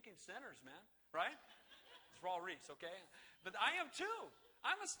bunch of stinking sinners, man. Right? It's Raul Reese, okay? But I am too.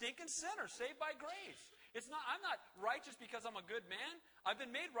 I'm a stinking sinner, saved by grace. I'm not righteous because I'm a good man. I've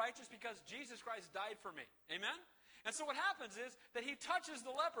been made righteous because Jesus Christ died for me. Amen? And so what happens is that he touches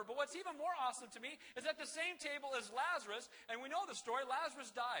the leper. But what's even more awesome to me is at the same table as Lazarus, and we know the story,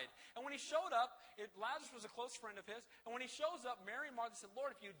 Lazarus died. And when he showed up, Lazarus was a close friend of his, and when he shows up, Mary and Martha said,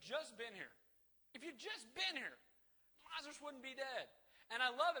 Lord, if you'd just been here, Lazarus wouldn't be dead. And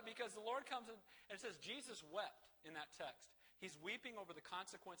I love it because the Lord comes in and it says Jesus wept in that text. He's weeping over the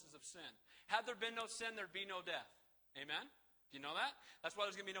consequences of sin. Had there been no sin, there'd be no death. Amen? Do you know that? That's why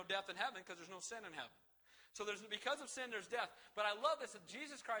there's going to be no death in heaven, because there's no sin in heaven. So because of sin, there's death. But I love this, that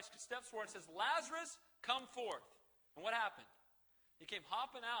Jesus Christ steps forward and says, Lazarus, come forth. And what happened? He came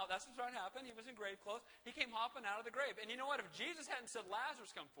hopping out. That's what happened. He was in grave clothes. He came hopping out of the grave. And you know what? If Jesus hadn't said,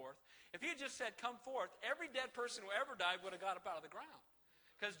 Lazarus, come forth, if he had just said, come forth, every dead person who ever died would have got up out of the ground.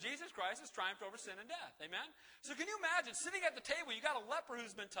 Because Jesus Christ has triumphed over sin and death. Amen? So can you imagine, sitting at the table, you got a leper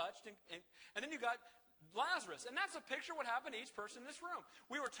who's been touched, and then you got Lazarus. And that's a picture of what happened to each person in this room.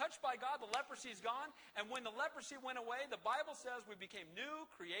 We were touched by God, the leprosy's gone, and when the leprosy went away, the Bible says we became new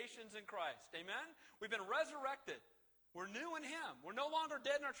creations in Christ. Amen? We've been resurrected. We're new in Him. We're no longer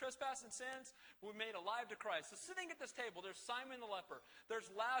dead in our trespasses and sins. We're made alive to Christ. So sitting at this table, there's Simon the leper. There's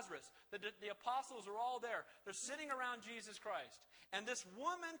Lazarus. The apostles are all there. They're sitting around Jesus Christ. And this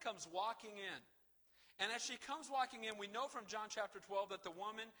woman comes walking in. And as she comes walking in, we know from John chapter 12 that the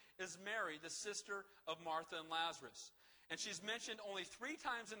woman is Mary, the sister of Martha and Lazarus. And she's mentioned only 3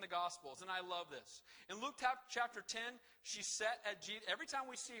 times in the Gospels, and I love this. In Luke chapter 10, she's set at Jesus. Every time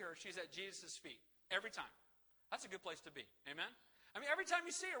we see her, she's at Jesus' feet. Every time. That's a good place to be. Amen? I mean, every time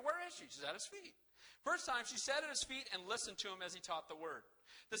you see her, where is she? She's at His feet. First time, she sat at His feet and listened to Him as He taught the Word.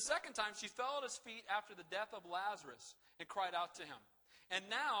 The second time, she fell at His feet after the death of Lazarus and cried out to Him. And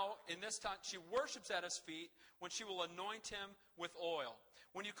now, in this time, she worships at His feet when she will anoint Him with oil.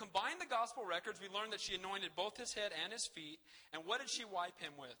 When you combine the Gospel records, we learn that she anointed both His head and His feet. And what did she wipe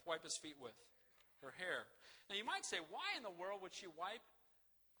Him with? Wipe His feet with? Her hair. Now, you might say, why in the world would she wipe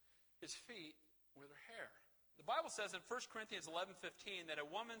His feet with her hair? The Bible says in 1 Corinthians 11:15 that a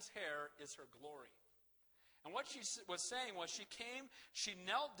woman's hair is her glory. And what she was saying was she came, she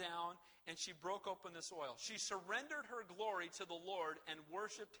knelt down, and she broke open this oil. She surrendered her glory to the Lord and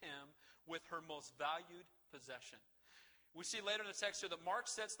worshipped Him with her most valued possession. We see later in the text here that Mark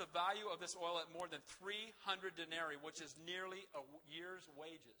sets the value of this oil at more than 300 denarii, which is nearly a year's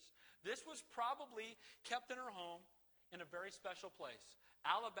wages. This was probably kept in her home in a very special place.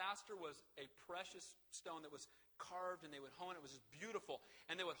 Alabaster was a precious stone that was carved, and they would hone it. It was just beautiful,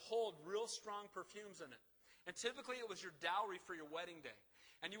 and they would hold real strong perfumes in it. And typically it was your dowry for your wedding day.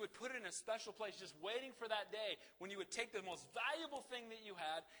 And you would put it in a special place just waiting for that day when you would take the most valuable thing that you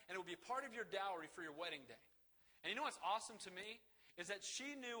had, and it would be a part of your dowry for your wedding day. And you know what's awesome to me is that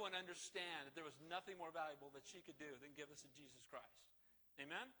she knew and understand that there was nothing more valuable that she could do than give this to Jesus Christ.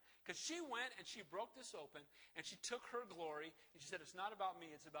 Amen? Because she went and she broke this open, and she took her glory, and she said, it's not about me,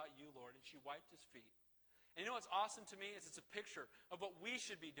 it's about you, Lord. And she wiped his feet. And you know what's awesome to me is it's a picture of what we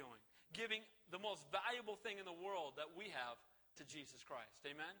should be doing, giving the most valuable thing in the world that we have to Jesus Christ.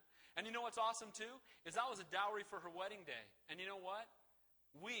 Amen? And you know what's awesome too? Is that was a dowry for her wedding day. And you know what?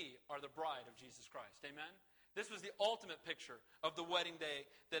 We are the bride of Jesus Christ. Amen? This was the ultimate picture of the wedding day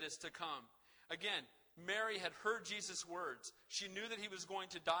that is to come. Again, Mary had heard Jesus' words. She knew that he was going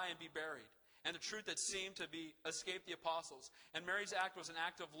to die and be buried, and the truth that seemed to be escaped the apostles. And Mary's act was an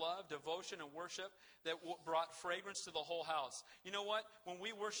act of love, devotion, and worship that brought fragrance to the whole house. You know what? When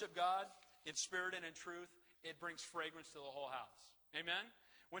we worship God in spirit and in truth, it brings fragrance to the whole house. Amen?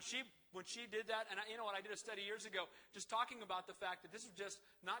 When she did that, and you know what, I did a study years ago just talking about the fact that this was just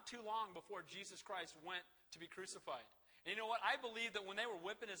not too long before Jesus Christ went to be crucified. And you know what, I believe that when they were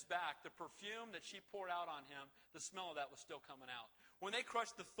whipping his back, the perfume that she poured out on him, the smell of that was still coming out. When they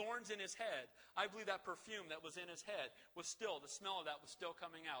crushed the thorns in his head, I believe that perfume that was in his head was still, the smell of that was still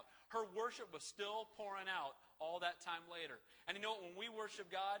coming out. Her worship was still pouring out all that time later. And you know what, when we worship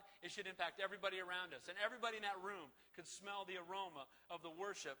God, it should impact everybody around us. And everybody in that room could smell the aroma of the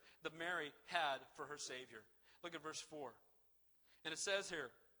worship that Mary had for her Savior. Look at verse 4. And it says here,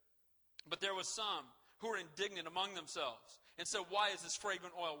 but there was some who were indignant among themselves and said, why is this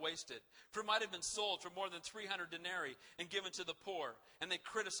fragrant oil wasted? For it might have been sold for more than 300 denarii and given to the poor. And they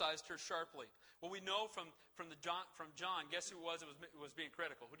criticized her sharply. Well, we know from John, guess who it was being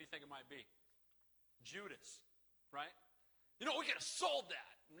critical? Who do you think it might be? Judas, right? You know, we could have sold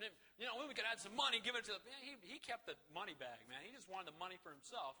that. You know, we could add some money, give it to the... He kept the money bag, man. He just wanted the money for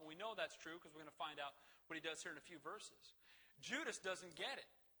himself. And we know that's true because we're going to find out what he does here in a few verses. Judas doesn't get it.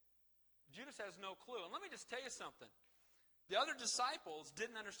 Judas has no clue. And let me just tell you something. The other disciples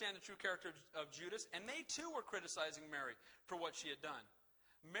didn't understand the true character of Judas, and they too were criticizing Mary for what she had done.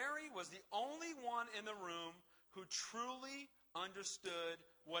 Mary was the only one in the room who truly understood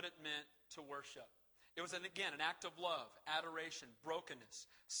what it meant to worship. It was, again, an act of love, adoration, brokenness,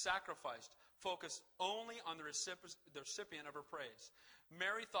 sacrifice, focused only on the recipient of her praise.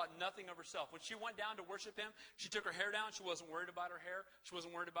 Mary thought nothing of herself. When she went down to worship him, she took her hair down. She wasn't worried about her hair. She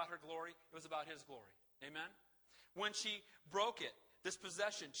wasn't worried about her glory. It was about his glory. Amen? When she broke it, this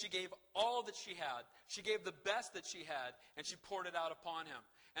possession, she gave all that she had. She gave the best that she had, and she poured it out upon him.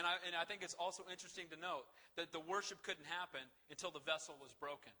 And I think it's also interesting to note that the worship couldn't happen until the vessel was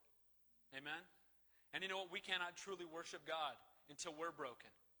broken. Amen? And you know what? We cannot truly worship God until we're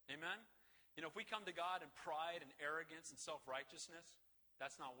broken. Amen? You know, if we come to God in pride and arrogance and self-righteousness,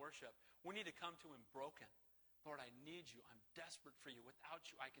 that's not worship. We need to come to him broken. Lord, I need you. I'm desperate for you. Without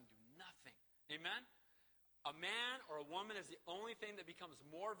you, I can do nothing. Amen? A man or a woman is the only thing that becomes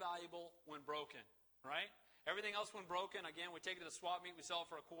more valuable when broken, right? Everything else when broken, again, we take it to the swap meet, we sell it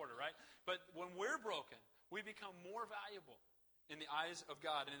for $0.25, right? But when we're broken, we become more valuable in the eyes of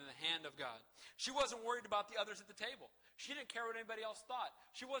God and in the hand of God. She wasn't worried about the others at the table. She didn't care what anybody else thought.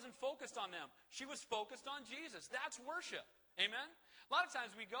 She wasn't focused on them. She was focused on Jesus. That's worship. Amen? A lot of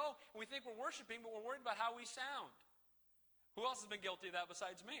times we go and we think we're worshiping, but we're worried about how we sound. Who else has been guilty of that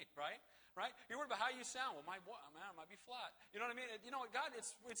besides me, right? Right? You're worried about how you sound. Well, man, I might be flat. You know what I mean? You know what, God,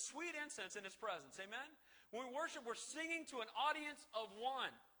 it's sweet incense in his presence. Amen? When we worship, we're singing to an audience of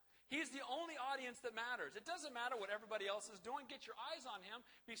one. He's the only audience that matters. It doesn't matter what everybody else is doing. Get your eyes on him.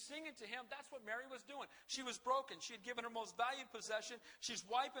 Be singing to him. That's what Mary was doing. She was broken. She had given her most valued possession. She's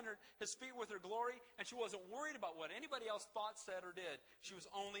wiping his feet with her glory, and she wasn't worried about what anybody else thought, said, or did. She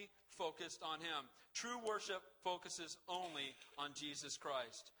was only focused on him. True worship focuses only on Jesus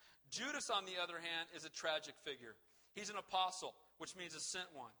Christ. Judas, on the other hand, is a tragic figure. He's an apostle, which means a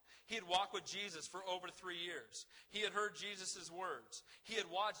sent one. He had walked with Jesus for over 3 years. He had heard Jesus' words. He had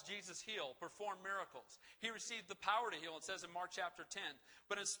watched Jesus heal, perform miracles. He received the power to heal, it says in Mark chapter 10.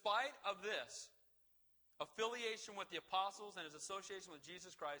 But in spite of this affiliation with the apostles and his association with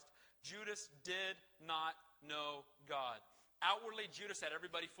Jesus Christ, Judas did not know God. Outwardly, Judas had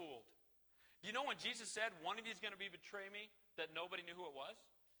everybody fooled. You know when Jesus said, one of you is going to betray me, that nobody knew who it was?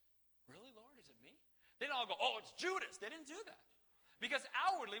 Really, Lord? Is it me? They didn't all go, oh, it's Judas. They didn't do that. Because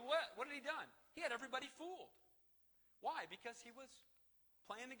outwardly, what had he done? He had everybody fooled. Why? Because he was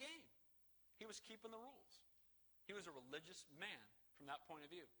playing the game. He was keeping the rules. He was a religious man from that point of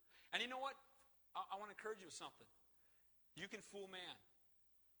view. And you know what? I want to encourage you with something. You can fool man,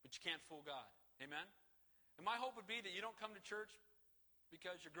 but you can't fool God. Amen? And my hope would be that you don't come to church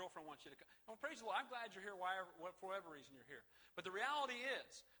because your girlfriend wants you to come. Oh, praise the Lord. I'm glad you're here for whatever reason you're here. But the reality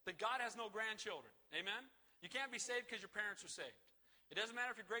is that God has no grandchildren. Amen? You can't be saved because your parents are saved. It doesn't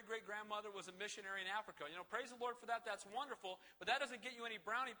matter if your great-great-grandmother was a missionary in Africa. You know, praise the Lord for that. That's wonderful. But that doesn't get you any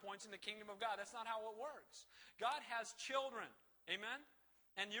brownie points in the kingdom of God. That's not how it works. God has children. Amen?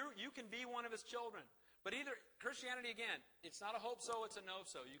 And you can be one of his children. But either Christianity, again, it's not a hope so, it's a no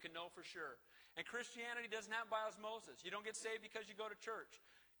so. You can know for sure. And Christianity doesn't happen by osmosis. You don't get saved because you go to church.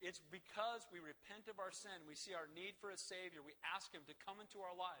 It's because we repent of our sin. We see our need for a Savior. We ask him to come into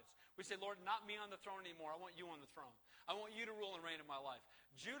our lives. We say, Lord, not me on the throne anymore. I want you on the throne. I want you to rule and reign in my life.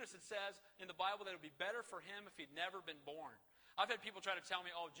 Judas, it says in the Bible that it would be better for him if he'd never been born. I've had people try to tell me,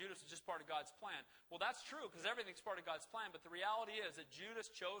 oh, Judas is just part of God's plan. Well, that's true because everything's part of God's plan. But the reality is that Judas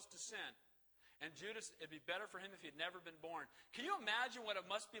chose to sin. And Judas, it'd be better for him if he'd never been born. Can you imagine what it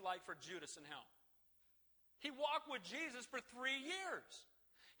must be like for Judas in hell? He walked with Jesus for 3 years.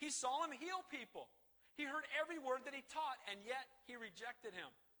 He saw him heal people. He heard every word that he taught, and yet he rejected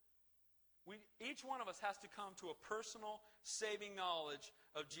him. Each one of us has to come to a personal, saving knowledge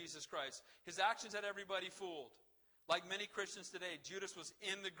of Jesus Christ. His actions had everybody fooled. Like many Christians today, Judas was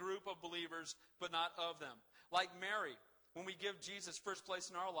in the group of believers, but not of them. Like Mary, when we give Jesus first place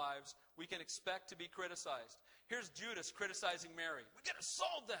in our lives, we can expect to be criticized. Here's Judas criticizing Mary. We got to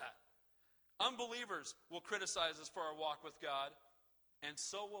solve that. Unbelievers will criticize us for our walk with God, and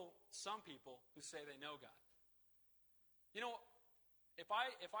so will some people who say they know God. You know, if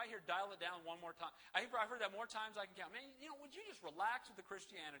I hear dial it down one more time, I've heard that more times I can count. Man, you know, would you just relax with the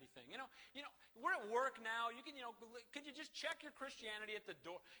Christianity thing? You know, we're at work now. You can, could you just check your Christianity at the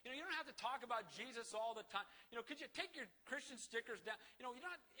door? You know, you don't have to talk about Jesus all the time. You know, could you take your Christian stickers down? You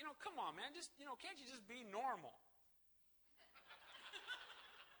know, come on, man. Just, can't you just be normal?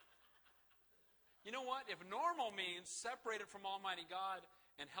 You know what? If normal means separated from Almighty God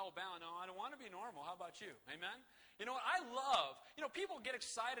and hell-bound, no, I don't want to be normal. How about you? Amen? You know what? I love, people get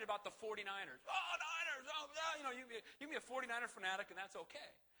excited about the 49ers. Oh, Niners! Oh, yeah. You can be a 49er fanatic, and that's okay.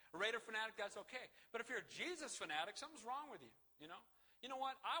 A Raider fanatic, that's okay. But if you're a Jesus fanatic, something's wrong with you, You know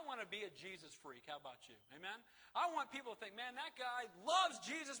what? I want to be a Jesus freak. How about you? Amen? I want people to think, man, that guy loves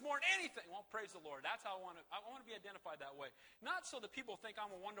Jesus more than anything. Well, praise the Lord. That's how I want to be identified that way. Not so that people think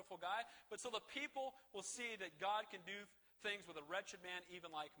I'm a wonderful guy, but so that people will see that God can do things with a wretched man even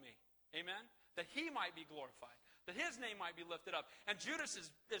like me. Amen? That he might be glorified. That his name might be lifted up. And Judas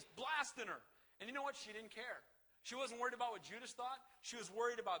is blasting her. And you know what? She didn't care. She wasn't worried about what Judas thought. She was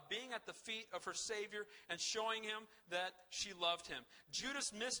worried about being at the feet of her Savior and showing him that she loved him.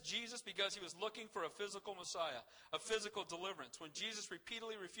 Judas missed Jesus because he was looking for a physical Messiah, a physical deliverance. When Jesus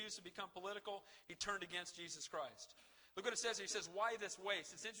repeatedly refused to become political, he turned against Jesus Christ. Look what it says here. He says, why this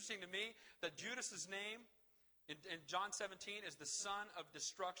waste? It's interesting to me that Judas's name in John 17 is the son of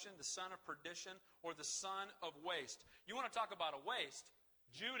destruction, the son of perdition, or the son of waste. You want to talk about a waste?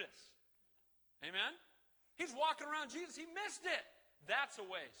 Judas. Amen? He's walking around Jesus. He missed it. That's a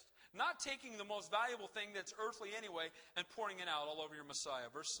waste. Not taking the most valuable thing that's earthly anyway and pouring it out all over your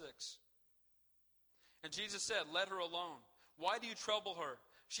Messiah. Verse 6. And Jesus said, let her alone. Why do you trouble her?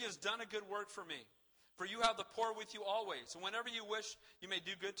 She has done a good work for me. For you have the poor with you always. And whenever you wish, you may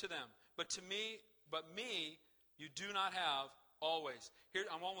do good to them. But me, you do not have always. Here,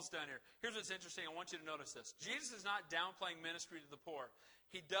 I'm almost done here. Here's what's interesting. I want you to notice this. Jesus is not downplaying ministry to the poor.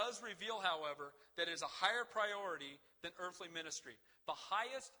 He does reveal, however, that it is a higher priority than earthly ministry. The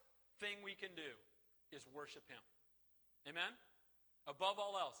highest thing we can do is worship him. Amen? Above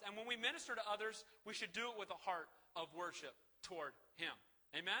all else. And when we minister to others, we should do it with a heart of worship toward him.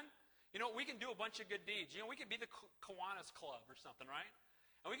 Amen? We can do a bunch of good deeds. We can be the Kiwanis Club or something, right?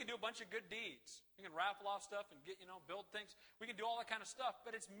 And we can do a bunch of good deeds. We can raffle off stuff and get, build things. We can do all that kind of stuff.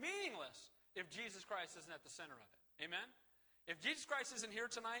 But it's meaningless if Jesus Christ isn't at the center of it. Amen? If Jesus Christ isn't here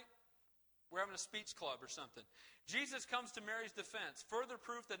tonight, we're having a speech club or something. Jesus comes to Mary's defense. Further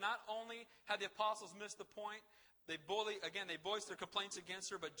proof that not only had the apostles missed the point, they voiced their complaints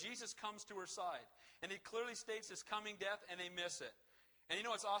against her, but Jesus comes to her side. And he clearly states his coming death, and they miss it. And you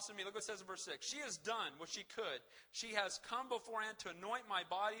know what's awesome to me? Look what it says in verse 6. She has done what she could. She has come beforehand to anoint my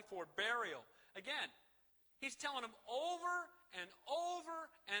body for burial. Again, he's telling them over and over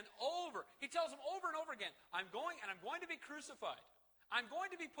and over. He tells them over and over again, I'm going to be crucified. I'm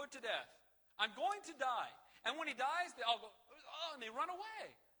going to be put to death. I'm going to die. And when he dies, they all go, oh, and they run away.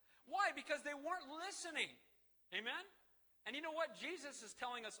 Why? Because they weren't listening. Amen? And you know what? Jesus is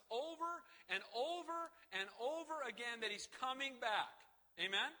telling us over and over and over again that he's coming back.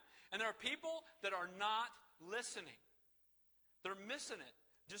 Amen? And there are people that are not listening. They're missing it,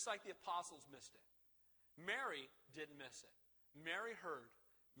 just like the apostles missed it. Mary didn't miss it. Mary heard.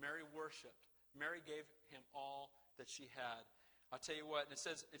 Mary worshiped. Mary gave him all that she had. I'll tell you what, and it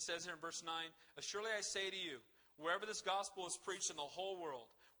says here in verse 9, surely I say to you, wherever this gospel is preached in the whole world,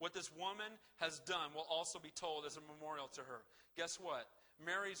 what this woman has done will also be told as a memorial to her. Guess what?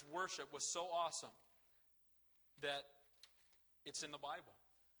 Mary's worship was so awesome that it's in the Bible.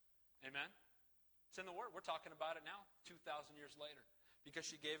 Amen? It's in the Word. We're talking about it now, 2,000 years later, because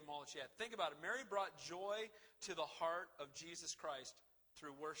she gave him all that she had. Think about it. Mary brought joy to the heart of Jesus Christ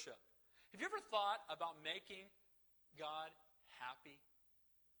through worship. Have you ever thought about making God happy?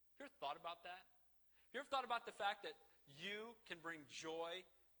 Have you ever thought about that? Have you ever thought about the fact that you can bring joy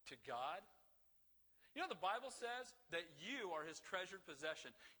to God? You know, the Bible says that you are his treasured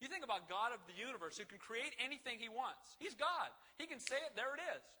possession. You think about God of the universe who can create anything he wants. He's God. He can say it, there it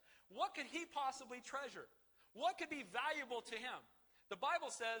is. What could he possibly treasure? What could be valuable to him? The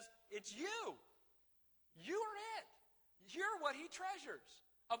Bible says it's you. You are it. You're what he treasures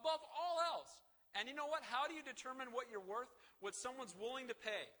above all else. And you know what? How do you determine what you're worth? What someone's willing to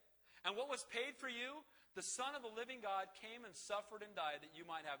pay. And what was paid for you? The Son of the living God came and suffered and died that you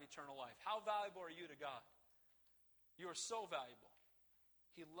might have eternal life. How valuable are you to God? You are so valuable.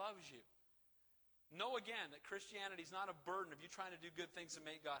 He loves you. Know again that Christianity is not a burden of you trying to do good things to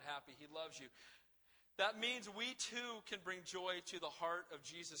make God happy. He loves you. That means we too can bring joy to the heart of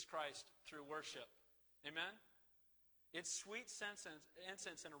Jesus Christ through worship. Amen? It's sweet incense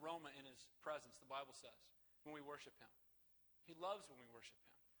and aroma in his presence, the Bible says, when we worship him. He loves when we worship him.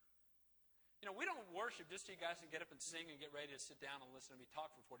 You know, we don't worship just so you guys can get up and sing and get ready to sit down and listen to me talk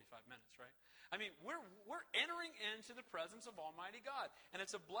for 45 minutes, right? I mean, we're entering into the presence of Almighty God, and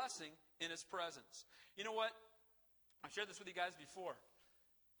it's a blessing in his presence. You know what? I've shared this with you guys before.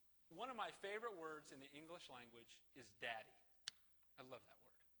 One of my favorite words in the English language is daddy. I love that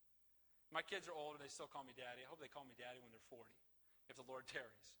word. My kids are older. They still call me daddy. I hope they call me daddy when they're 40, if the Lord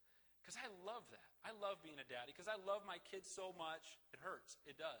tarries. Because I love that. I love being a daddy because I love my kids so much. It hurts.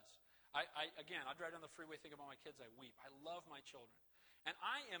 It does. Again, I drive down the freeway, think about my kids, I weep. I love my children. And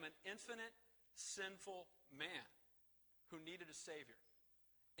I am an infinite, sinful man who needed a Savior.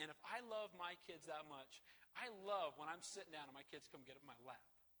 And if I love my kids that much, I love when I'm sitting down and my kids come get up in my lap.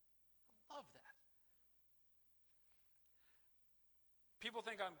 I love that. People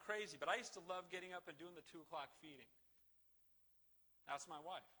think I'm crazy, but I used to love getting up and doing the 2 o'clock feeding. That's my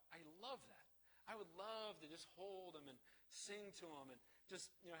wife. I love that. I would love to just hold them and sing to them and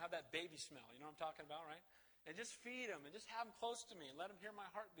just, have that baby smell. You know what I'm talking about, right? And just feed them and just have them close to me and let them hear my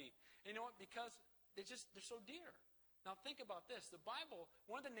heartbeat. And you know what? Because they're so dear. Now think about this. The Bible,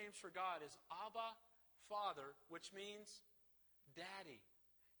 one of the names for God is Abba, Father, which means Daddy.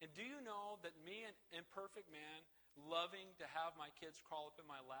 And do you know that me, an imperfect man, loving to have my kids crawl up in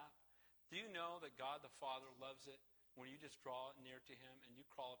my lap, do you know that God the Father loves it when you just draw near to him and you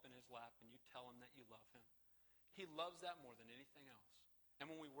crawl up in his lap and you tell him that you love him? He loves that more than anything else. And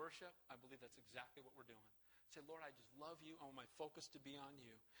when we worship, I believe that's exactly what we're doing. Say, Lord, I just love you. I want my focus to be on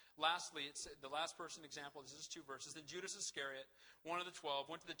you. Lastly, it's the last person example. This is 2 verses. Then Judas Iscariot, one of the 12,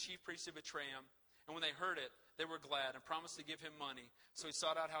 went to the chief priests to betray him. And when they heard it, they were glad and promised to give him money. So he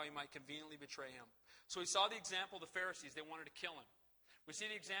sought out how he might conveniently betray him. So he saw the example of the Pharisees. They wanted to kill him. We see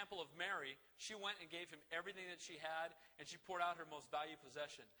the example of Mary. She went and gave him everything that she had, and she poured out her most valued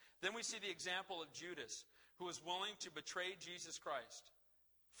possession. Then we see the example of Judas, who was willing to betray Jesus Christ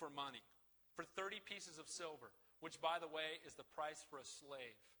for money, for 30 pieces of silver, which, by the way, is the price for a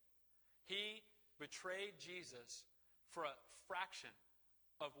slave. He betrayed Jesus for a fraction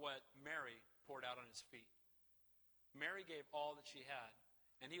of what Mary poured out on his feet. Mary gave all that she had,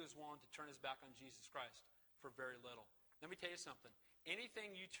 and he was willing to turn his back on Jesus Christ for very little. Let me tell you something.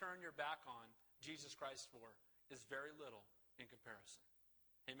 Anything you turn your back on Jesus Christ for is very little in comparison.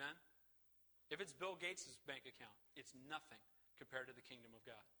 Amen? If it's Bill Gates' bank account, it's nothing compared to the kingdom of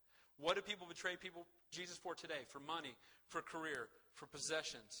God. What do people betray Jesus for today? For money, for career, for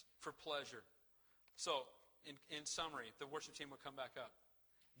possessions, for pleasure. So, in summary, the worship team will come back up.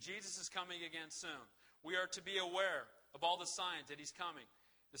 Jesus is coming again soon. We are to be aware of all the signs that he's coming.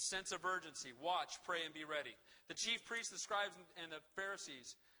 The sense of urgency. Watch, pray, and be ready. The chief priests, the scribes, and the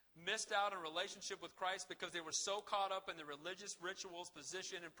Pharisees missed out on a relationship with Christ because they were so caught up in the religious rituals,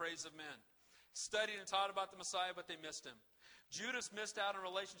 position, and praise of men. Studied and taught about the Messiah, but they missed him. Judas missed out on a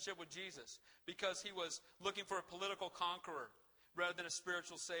relationship with Jesus because he was looking for a political conqueror rather than a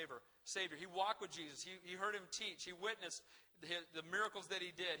spiritual savior. He walked with Jesus. He heard him teach. He witnessed the miracles that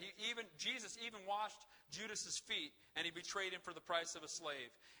he did. Jesus even washed Judas's feet, and he betrayed him for the price of a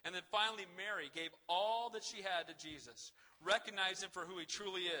slave. And then finally, Mary gave all that she had to Jesus, recognized him for who he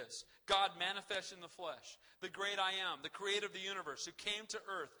truly is, God manifest in the flesh, the great I am, the creator of the universe, who came to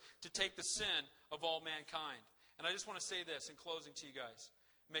earth to take the sin of all mankind. And I just want to say this in closing to you guys,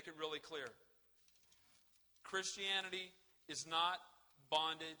 make it really clear. Christianity is not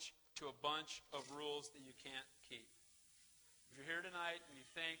bondage to a bunch of rules that you can't keep. If you're here tonight and you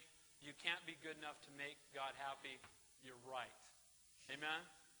think you can't be good enough to make God happy, you're right. Amen?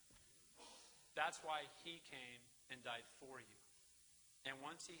 That's why he came and died for you. And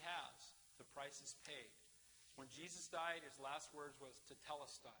once he has, the price is paid. When Jesus died, his last words was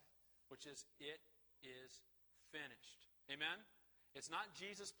tetelestai, which is, it is finished. Amen? It's not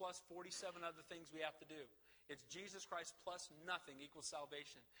Jesus plus 47 other things we have to do. It's Jesus Christ plus nothing equals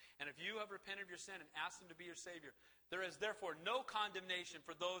salvation. And if you have repented of your sin and asked him to be your Savior, there is therefore no condemnation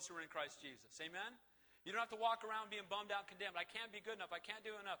for those who are in Christ Jesus. Amen? You don't have to walk around being bummed out, condemned. I can't be good enough. I can't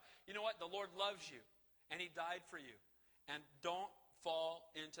do enough. You know what? The Lord loves you, and he died for you. And don't fall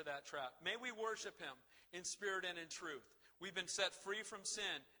into that trap. May we worship him in spirit and in truth. We've been set free from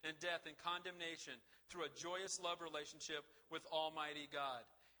sin and death and condemnation through a joyous love relationship with Almighty God.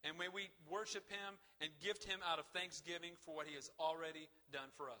 And may we worship him and gift him out of thanksgiving for what he has already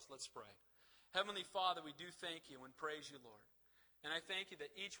done for us. Let's pray. Heavenly Father, we do thank you and praise you, Lord. And I thank you that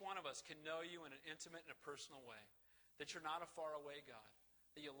each one of us can know you in an intimate and a personal way. That you're not a faraway God.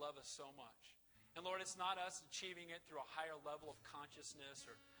 That you love us so much. And Lord, it's not us achieving it through a higher level of consciousness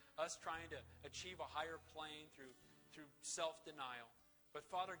or us trying to achieve a higher plane through self-denial. But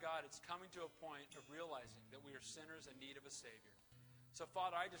Father God, it's coming to a point of realizing that we are sinners in need of a Savior. So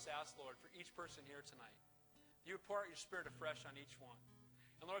Father, I just ask, Lord, for each person here tonight, you pour out your Spirit afresh on each one.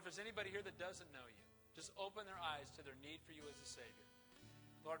 And Lord, if there's anybody here that doesn't know you, just open their eyes to their need for you as a Savior.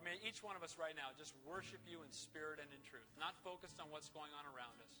 Lord, may each one of us right now just worship you in spirit and in truth, not focused on what's going on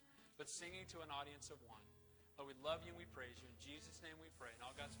around us, but singing to an audience of one. Lord, we love you and we praise you. In Jesus' name we pray. And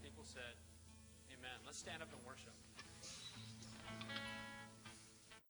all God's people said, amen. Let's stand up and worship.